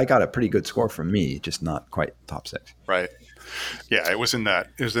all. I got a pretty good score from me, just not quite top 6. Right. Yeah, it was in that.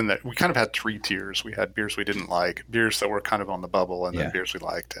 We kind of had 3 tiers. We had beers we didn't like, beers that were kind of on the bubble, and then beers we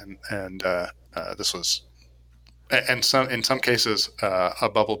liked. And this was, and in some cases, a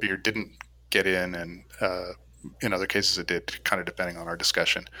bubble beer didn't get in, and in other cases it did, kind of depending on our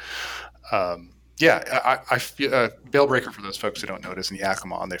discussion. I feel Bale Breaker, for those folks who don't know, it is in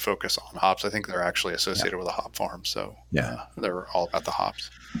Yakima, and they focus on hops. I think they're actually associated with a hop farm, so they're all about the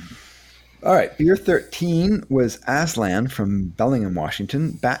hops. All right, beer 13 was Aslan from Bellingham,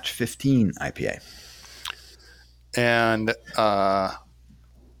 Washington, batch 15 IPA. And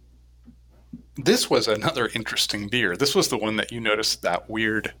this was another interesting beer. This was the one that you noticed that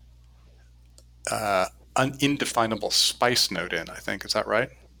weird indefinable spice note in, I think. Is that right?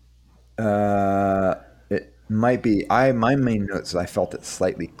 It might be. My main notes is I felt it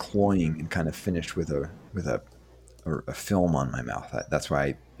slightly cloying and kind of finished with a film on my mouth. That's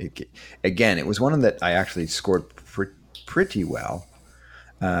why it was one that I actually scored pretty well.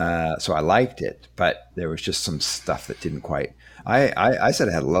 So I liked it, but there was just some stuff that didn't quite. I said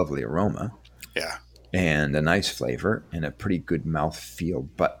it had a lovely aroma, and a nice flavor and a pretty good mouth feel,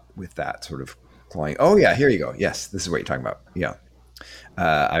 but with that sort of cloying. Oh yeah, here you go. Yes, this is what you're talking about. Yeah.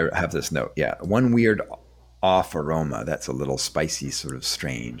 I have this note. Yeah. One weird off aroma that's a little spicy, sort of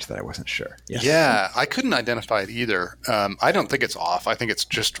strange, that I wasn't sure. Yes. Yeah. I couldn't identify it either. I don't think it's off. I think it's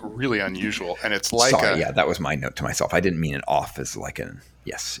just really unusual. And it's like that was my note to myself. I didn't mean it off as like in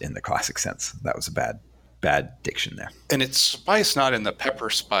the classic sense. That was a bad diction there. And it's spice, not in the pepper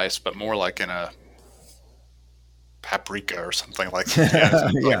spice, but more like in a paprika or something like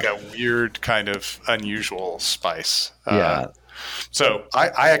that. Like a weird kind of unusual spice. So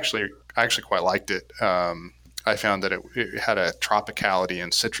I actually quite liked it. I found that it had a tropicality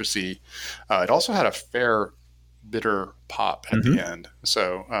and citrusy. It also had a fair bitter pop at the end.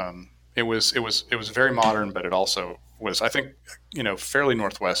 So it was very modern, but it also was, I think, fairly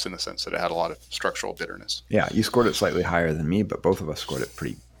Northwest in the sense that it had a lot of structural bitterness. Yeah, you scored it slightly higher than me, but both of us scored it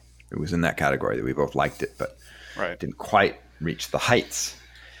pretty. It was in that category that we both liked it, but didn't quite reach the heights.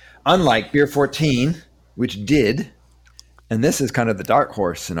 Unlike beer 14, which did. And this is kind of the dark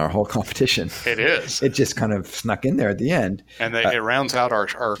horse in our whole competition. It is. It just kind of snuck in there at the end. And it rounds out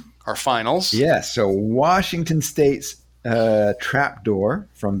our finals. Yeah, so Washington State's Trapdoor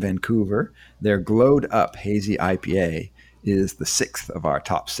from Vancouver, their glowed up hazy IPA is the 6th of our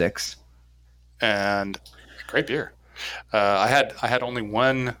top 6. And great beer. I had only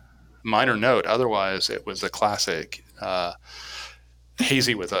one minor note. Otherwise, it was a classic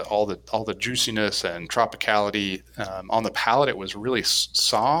hazy with all the juiciness and tropicality. On the palate, it was really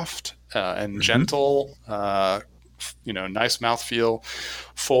soft and gentle. Nice mouthfeel,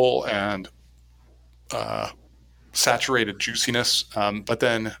 full and saturated juiciness. But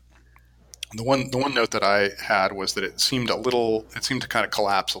then the one note that I had was that it seemed to kind of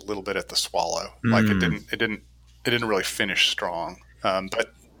collapse a little bit at the swallow. Like it didn't really finish strong.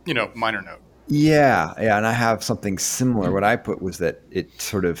 But minor note. Yeah, and I have something similar. What I put was that it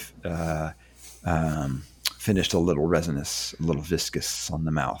sort of finished a little resinous, a little viscous on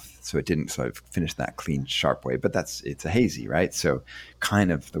the mouth, so it didn't sort of finish that clean, sharp way. But it's a hazy, right? So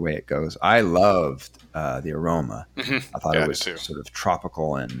kind of the way it goes. I loved the aroma. I thought it was sort of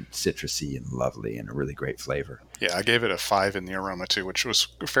tropical and citrusy and lovely and a really great flavor. Yeah, I gave it a 5 in the aroma too, which was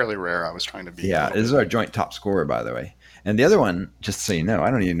fairly rare. I was trying to be. Yeah, this is our joint top scorer, by the way. And the other one, just so you know,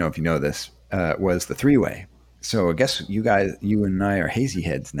 I don't even know if you know this. Was the 3-way. So I guess you and I are hazy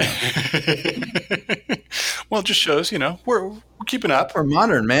heads now. Well, it just shows, we're keeping up. We're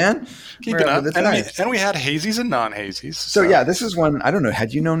modern, man. Keeping up. And we had hazies and non-hazies. So yeah, this is one, I don't know,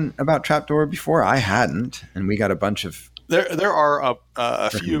 had you known about Trapdoor before? I hadn't. And we got a bunch of There are a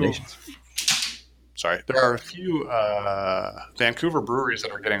few... Sorry. There are a few Vancouver breweries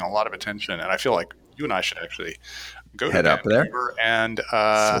that are getting a lot of attention. And I feel like you and I should actually go head to up there. And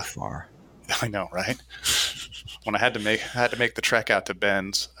so far. I know, right? When I had to make the trek out to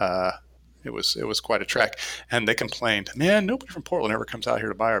Ben's, it was quite a trek, and they complained, "Man, nobody from Portland ever comes out here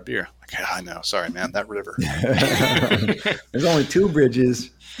to buy our beer." Like, yeah, I know, sorry, man, that river. There's only 2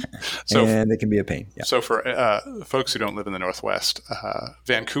 bridges, and they can be a pain. Yeah. So for folks who don't live in the Northwest,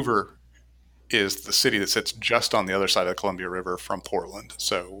 Vancouver is the city that sits just on the other side of the Columbia River from Portland.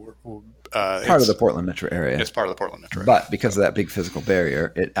 So part of the Portland metro area. It's part of the Portland metro area. But because of that big physical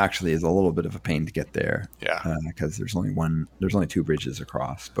barrier, it actually is a little bit of a pain to get there. Yeah. Because there's only 2 bridges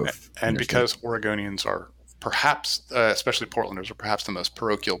across both. And because Oregonians are perhaps, especially Portlanders, are perhaps the most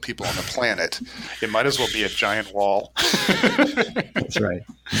parochial people on the planet, it might as well be a giant wall. That's right.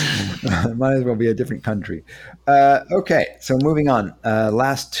 It might as well be a different country. Okay, so moving on.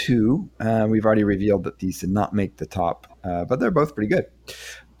 Last 2, we've already revealed that these did not make the top, but they're both pretty good.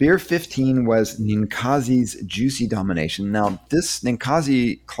 Beer 15 was Ninkasi's Juicy Domination. Now, this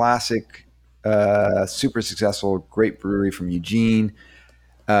Ninkasi classic, super successful, great brewery from Eugene.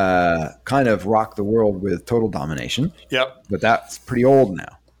 kind of rocked the world with Total Domination. Yep. But that's pretty old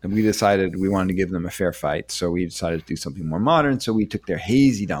now. And we decided we wanted to give them a fair fight. So we decided to do something more modern. So we took their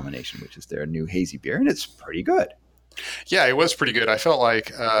Hazy Domination, which is their new hazy beer. And it's pretty good. Yeah, it was pretty good. I felt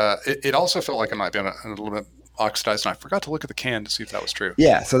like it also felt like it might be a little bit oxidized. And I forgot to look at the can to see if that was true.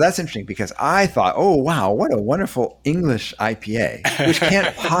 Yeah, so that's interesting because I thought, oh, wow, what a wonderful English IPA, which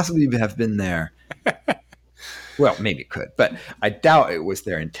can't possibly have been there. Well, maybe it could, but I doubt it was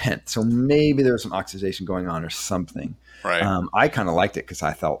their intent. So maybe there was some oxidation going on or something. Right. I kind of liked it because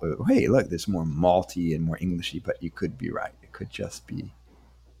I thought, hey, look, there's more malty and more Englishy, but you could be right. It could just be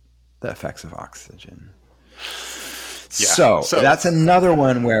the effects of oxygen. Yeah. So that's another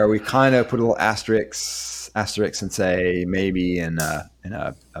one where we kind of put a little asterisk and say maybe in a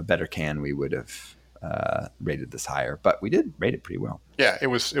better can we would have rated this higher, but we did rate it pretty well. Yeah, it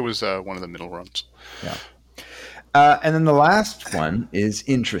was one of the middle runs. Yeah. And then the last one is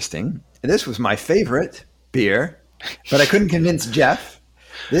interesting. This was my favorite beer, but I couldn't convince Jeff.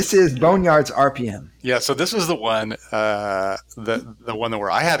 This is Boneyard's RPM. Yeah, so this is the one, the one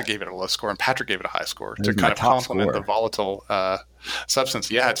where I gave it a low score and Patrick gave it a high score to kind of complement the volatile substance.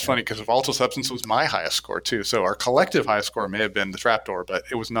 Yeah, it's funny because the volatile substance was my highest score too. So our collective highest score may have been the Trapdoor, but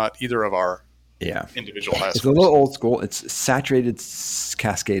it was not either of our individual highest scores. It's a little old school. It's saturated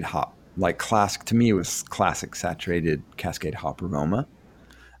Cascade hop. Like classic, to me, it was classic saturated Cascade hop aroma.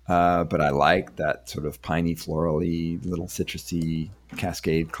 But I like that sort of piney, florally, little citrusy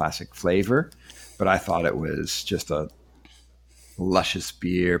Cascade classic flavor. But I thought it was just a luscious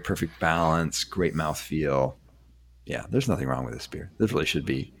beer, perfect balance, great mouthfeel. Yeah, there's nothing wrong with this beer. This really should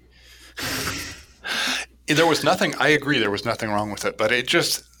be. There was nothing. I agree. There was nothing wrong with it, but it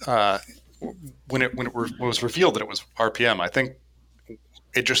just when it was revealed that it was RPM, I think.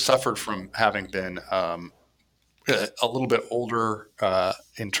 It just suffered from having been a little bit older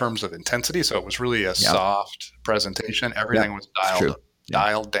in terms of intensity. So it was really a soft presentation. Everything was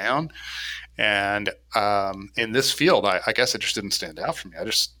dialed down. And in this field, I guess it just didn't stand out for me.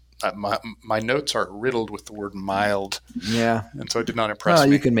 My notes are riddled with the word mild. Yeah. And so it did not impress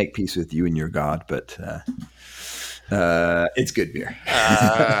me. You can make peace with you and your God, but it's good beer.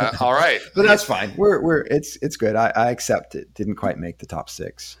 All right. But that's fine. It's good. I accept it. Didn't quite make the top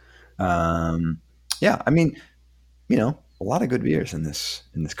 6. Yeah, I mean, a lot of good beers in this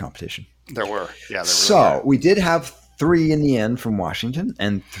competition. There were. Yeah, there So we did have 3 in the end from Washington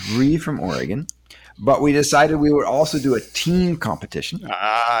and 3 from Oregon. But we decided we would also do a team competition.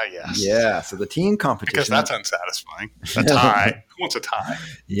 Ah, yes. Yeah, so the team competition. Because that's unsatisfying. A tie. Who wants a tie?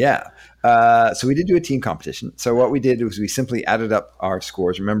 Yeah. So we did do a team competition. So what we did was we simply added up our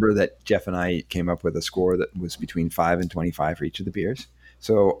scores. Remember that Jeff and I came up with a score that was between 5 and 25 for each of the beers.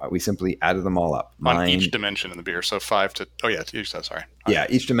 So we simply added them all up. On each dimension in the beer. So 5 to, sorry. Yeah,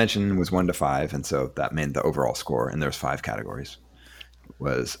 each dimension was 1 to 5. And so that meant the overall score, and there's 5 categories,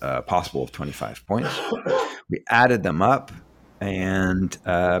 was possible of 25 points. We added them up and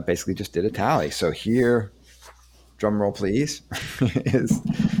basically just did a tally. So here, drum roll please, is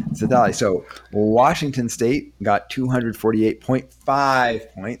the tally. So Washington State got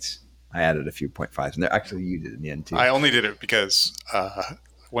 248.5 points. I added a few 0.5s in there. Actually, you did in the end too. I only did it because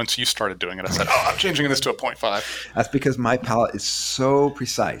once you started doing it, I said, I'm changing this to a 0.5. That's because my palate is so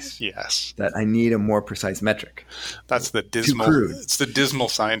precise. Yes. That I need a more precise metric. That's the dismal. It's the dismal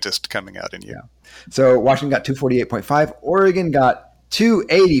scientist coming out in you. Yeah. So Washington got 248.5. Oregon got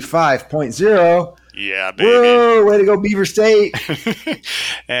 285.0. Yeah, baby. Whoa, way to go, Beaver State.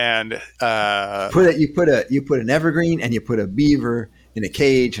 And you put an evergreen and you put a beaver in a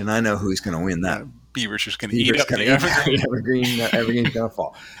cage, and I know who's going to win that. Beaver's just going to eat up the evergreen. Evergreen's going to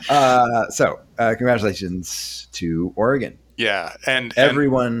fall. So congratulations to Oregon. Yeah, and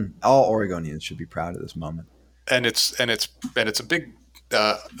all Oregonians should be proud of this moment. And it's a big.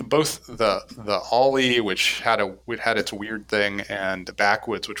 Both the Ollie, which had its weird thing, and the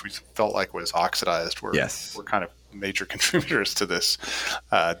Backwoods, which we felt like was oxidized, were kind of major contributors to this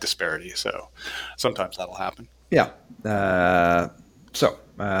disparity. So sometimes that'll happen. Yeah. So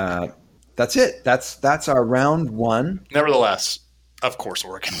that's it. That's our round 1. Nevertheless, of course,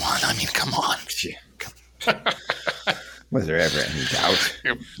 Oregon won. I mean, come on. Was there ever any doubt?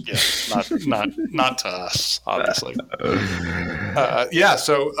 Yeah, not to us, obviously.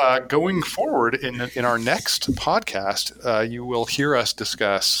 So going forward in our next podcast, you will hear us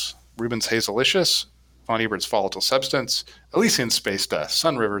discuss Reuben's Hazelicious, Von Ebert's Volatile Substance, Elysian Space Dust,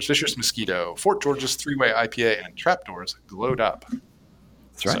 Sun River's Vicious Mosquito, Fort George's 3-Way IPA, and Trapdoor's Glowed Up.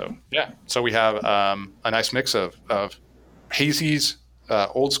 That's right. So, so we have a nice mix of hazies,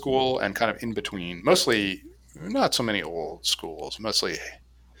 old school, and kind of in between. Mostly, not so many old schools. Mostly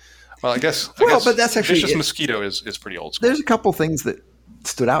Well, I guess but that's actually Vicious Mosquito is pretty old school. There's a couple things that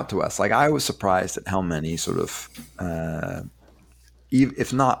stood out to us. Like I was surprised at how many sort of,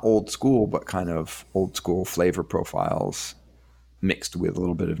 if not old school, but kind of old school flavor profiles mixed with a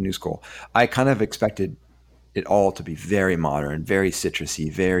little bit of new school. I kind of expected it all to be very modern, very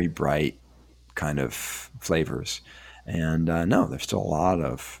citrusy, very bright kind of flavors. And no, there's still a lot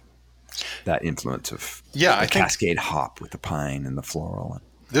of that influence of the Cascade hop with the pine and the floral.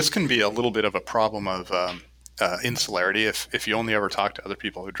 This can be a little bit of a problem of insularity if you only ever talk to other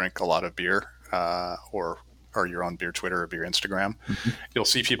people who drink a lot of beer or you're on beer Twitter or beer Instagram. You'll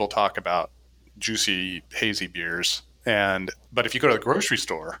see people talk about juicy, hazy beers. But if you go to the grocery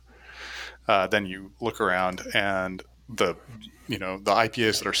store, then you look around and the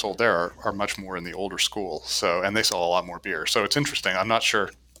IPAs that are sold there are much more in the older school. So, and they sell a lot more beer. So it's interesting. I'm not sure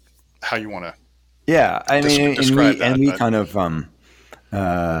how you want to. Yeah, I mean, we kind of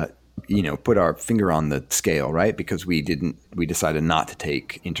put our finger on the scale, right? Because we decided not to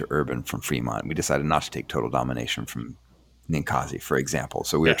take Interurban from Fremont. We decided not to take Total Domination from Ninkasi, for example.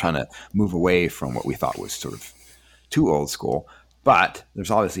 So we were trying to move away from what we thought was sort of too old school. But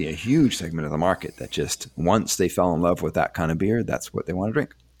there's obviously a huge segment of the market that just once they fell in love with that kind of beer, that's what they want to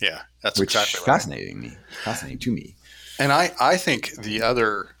drink. Yeah, that's which exactly is fascinating to me. And I think the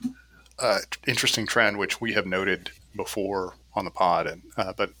other interesting trend, which we have noted before on the pod, and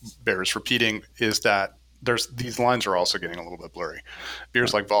but bears repeating, is that these lines are also getting a little bit blurry.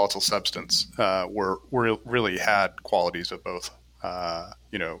 Beers like Volatile Substance really had qualities of both, a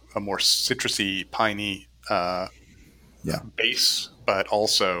more citrusy, piney base, but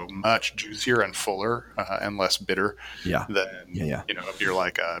also much juicier and fuller and less bitter than a beer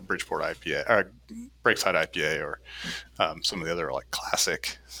like a Bridgeport IPA or Breakside IPA or some of the other like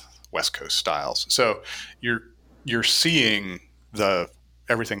classic West Coast styles. So you're seeing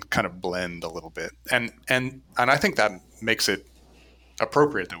everything kind of blend a little bit, and I think that makes it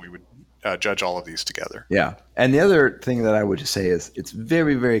appropriate that we would judge all of these together. Yeah, and the other thing that I would just say is it's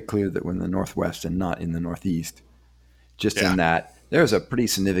very, very clear that we're in the Northwest and not in the Northeast. Just in that there's a pretty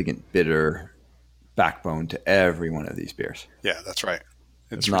significant bitter backbone to every one of these beers. Yeah, that's right.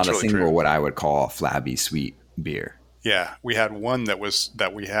 It's not a single true. What I would call flabby sweet beer. Yeah, we had one that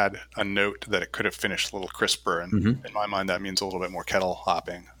we had a note that it could have finished a little crisper, and in my mind that means a little bit more kettle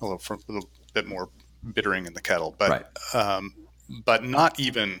hopping, a little bit more bittering in the kettle, but but not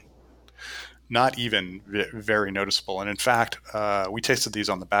even very noticeable. And in fact, we tasted these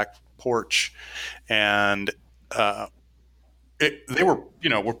on the back porch, and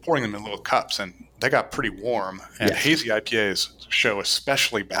we're pouring them in little cups, and they got pretty warm. And hazy IPAs show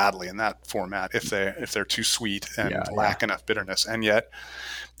especially badly in that format if they're too sweet and lack enough bitterness. And yet,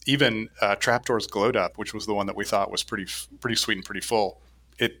 even Trapdoor's Glowed Up, which was the one that we thought was pretty sweet and pretty full,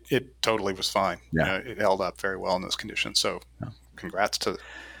 it totally was fine. Yeah. It held up very well in those conditions. So, congrats to.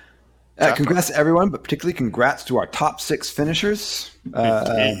 Congrats to everyone, but particularly congrats to our top 6 finishers.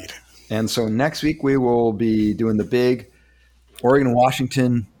 Indeed. And so next week we will be doing the big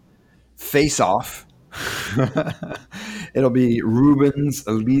Oregon-Washington face-off. It'll be Rubens,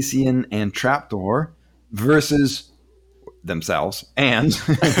 Elysian, and Trapdoor versus themselves and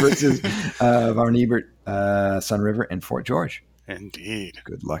versus Van Ebert, Sunriver, and Fort George. Indeed.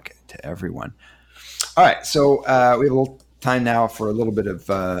 Good luck to everyone. All right, so we have a little time now for a little bit of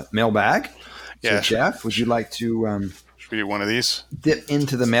mailbag. So Jeff, would you like to should we do one of these? Dip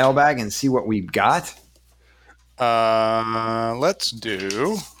into the mailbag and see what we've got? Let's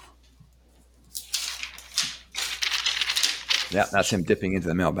do. Yeah, that's him dipping into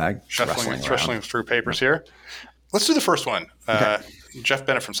the mailbag. Shuffling through papers here. Let's do the first one. Okay. Jeff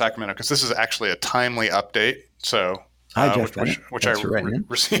Bennett from Sacramento, because this is actually a timely update. So, hi, Jeff Bennett. Which I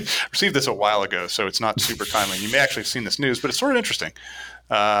received this a while ago, so it's not super timely. You may actually have seen this news, but it's sort of interesting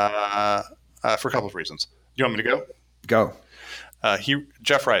for a couple of reasons. Do you want me to go? Go.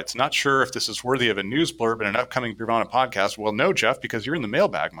 Jeff writes, not sure if this is worthy of a news blurb in an upcoming Beervana podcast. Well, no, Jeff, because you're in the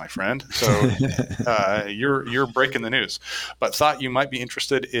mailbag, my friend. So you're breaking the news. But thought you might be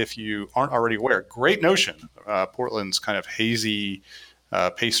interested if you aren't already aware. Great Notion, Portland's kind of hazy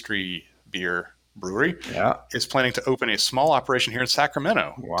pastry beer brewery, is planning to open a small operation here in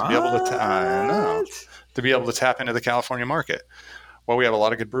Sacramento to be able to tap into the California market. Well, we have a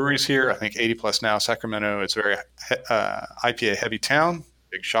lot of good breweries here. I think 80 plus now. Sacramento, it's a very IPA heavy town.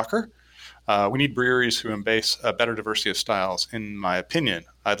 Big shocker. We need breweries who embrace a better diversity of styles, in my opinion.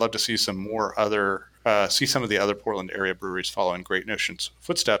 I'd love to see some of the other Portland area breweries follow in Great Notion's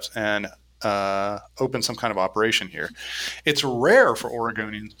footsteps and open some kind of operation here. It's rare for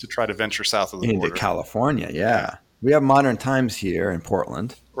Oregonians to try to venture south of the border. Into California, yeah. We have Modern Times here in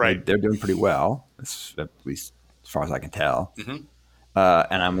Portland. Right. They're doing pretty well, at least as far as I can tell. Mm-hmm.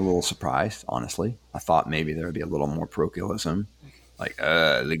 And I'm a little surprised, honestly. I thought maybe there would be a little more parochialism. Like,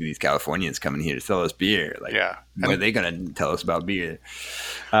 look at these Californians coming here to sell us beer. Like, what are they going to tell us about beer?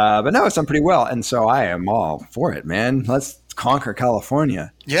 But no, it's done pretty well. And so I am all for it, man. Let's conquer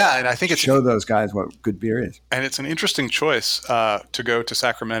California. Yeah, and I think it's show those guys what good beer is. And it's an interesting choice to go to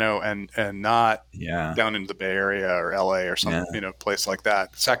Sacramento and not down into the Bay Area or LA or some place like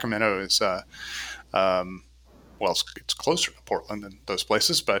that. Sacramento is it's closer to Portland than those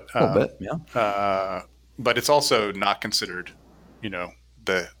places, but a little bit, but it's also not considered,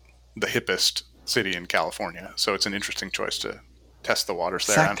 the hippest city in California. So it's an interesting choice to test the waters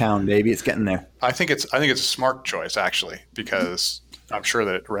there. Sacktown, baby, it's getting there. I think it's a smart choice actually, because I'm sure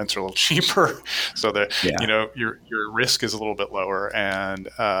that rents are a little cheaper, so that your risk is a little bit lower, and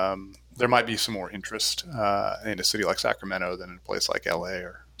there might be some more interest in a city like Sacramento than in a place like LA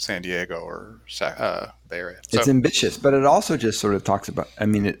or San Diego or Bay Area. So, it's ambitious, but it also just sort of talks about. I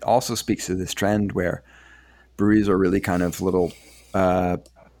mean, it also speaks to this trend where breweries are really kind of little,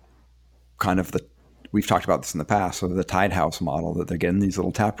 we've talked about this in the past, sort of the Tide House model, that they're getting these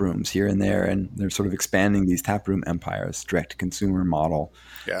little tap rooms here and there, and they're sort of expanding these tap room empires, direct to consumer model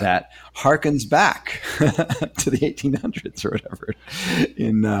that harkens back to the 1800s or whatever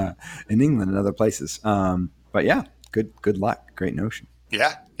in England and other places. But yeah, good luck. Great notion.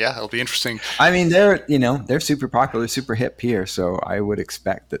 Yeah, it'll be interesting. I mean, they're super popular, super hip here, so I would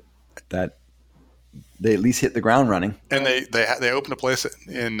expect that they at least hit the ground running. And they opened a place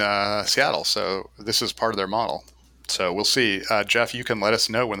in Seattle, so this is part of their model. So we'll see. Jeff, you can let us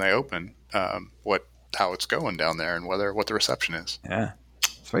know when they open how it's going down there and what the reception is. Yeah,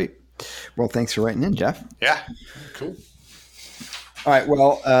 sweet. Well, thanks for writing in, Jeff. Yeah, cool. All right,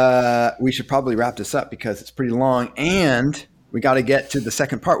 well, we should probably wrap this up because it's pretty long, and we got to get to the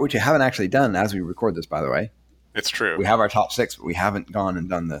second part, which we haven't actually done as we record this, by the way. It's true. We have our top 6, but we haven't gone and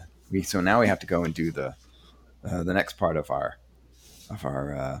done so now we have to go and do the next part of our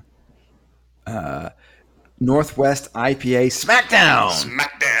Northwest IPA Smackdown.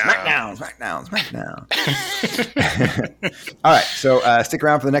 All right, so stick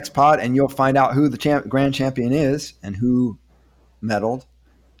around for the next pod, and you'll find out who the grand champion is and who medaled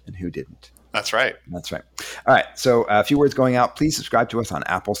and who didn't. That's right. All right. So a few words going out. Please subscribe to us on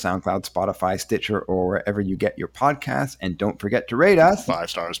Apple, SoundCloud, Spotify, Stitcher, or wherever you get your podcasts. And don't forget to rate us. 5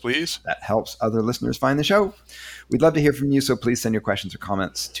 stars, please. That helps other listeners find the show. We'd love to hear from you. So please send your questions or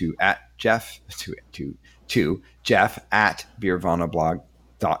comments to Jeff at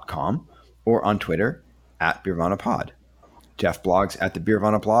beervanablog.com or on Twitter at beervanapod. Jeff blogs at the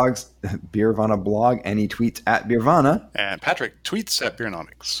Beervana blog, and he tweets at Beervana. And Patrick tweets at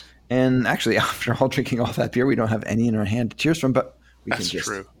Beernomics. And actually, after all drinking all that beer, we don't have any in our hand to cheers from, but we can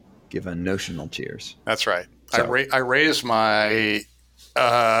just give a notional cheers. That's right. So, I raised my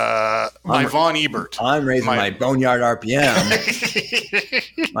Von Ebert. I'm raising my Boneyard RPM.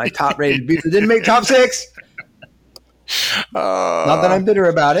 My top-rated beer didn't make top 6. Not that I'm bitter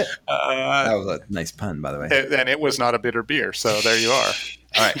about it. That was a nice pun, by the way. And it was not a bitter beer, so there you are.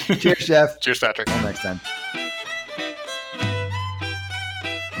 All right. Cheers, Jeff. Cheers, Patrick. Until next time.